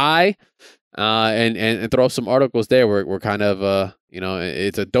 Say hi. And throw up some articles there. We're kind of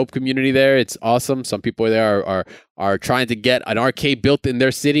it's a dope community there. It's awesome. Some people there are trying to get an arcade built in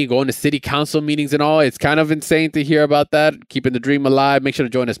their city, going to city council meetings and all. It's kind of insane to hear about that. Keeping the dream alive. Make sure to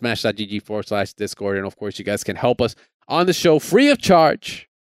join us, mash.gg/Discord. And of course, you guys can help us on the show free of charge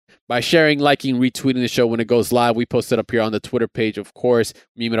by sharing, liking, retweeting the show when it goes live. We post it up here on the Twitter page, of course.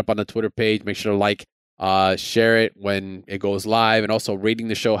 Meme it up on the Twitter page. Make sure to share it when it goes live, and also rating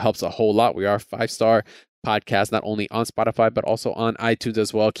the show helps a whole lot. We are a 5-star podcast, not only on Spotify, but also on iTunes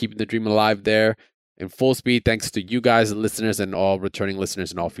as well, keeping the dream alive there in full speed. Thanks to you guys, the listeners, and all returning listeners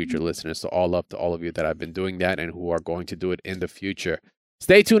and all future listeners. So all up to all of you that have been doing that and who are going to do it in the future.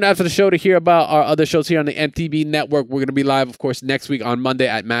 Stay tuned after the show to hear about our other shows here on the MTB Network. We're going to be live, of course, next week on Monday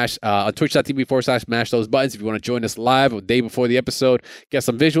at on twitch.tv/mash those buttons. If you want to join us live a day before the episode, get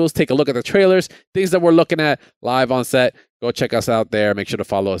some visuals, take a look at the trailers, things that we're looking at live on set, go check us out there. Make sure to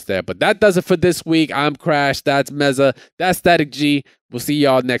follow us there. But that does it for this week. I'm Crash. That's Mezza. That's Static G. We'll see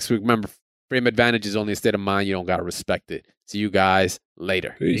y'all next week. Remember, frame advantage is only a state of mind. You don't got to respect it. See you guys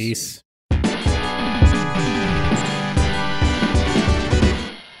later. Peace.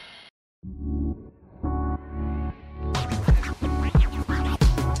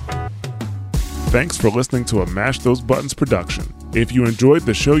 Thanks for listening to a Mash Those Buttons production. If you enjoyed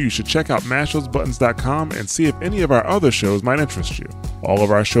the show, you should check out mashthosebuttons.com and see if any of our other shows might interest you. All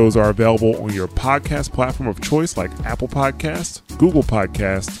of our shows are available on your podcast platform of choice like Apple Podcasts, Google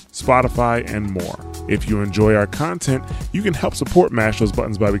Podcasts, Spotify, and more. If you enjoy our content, you can help support Mash Those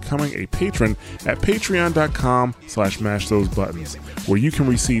Buttons by becoming a patron at patreon.com/mashthosebuttons, where you can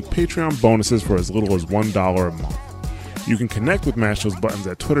receive Patreon bonuses for as little as $1 a month. You can connect with Mash Those Buttons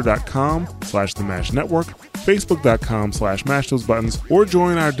at twitter.com/The Mash Network, facebook.com/mashthosebuttons, or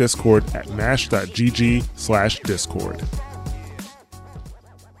join our Discord at mash.gg/Discord.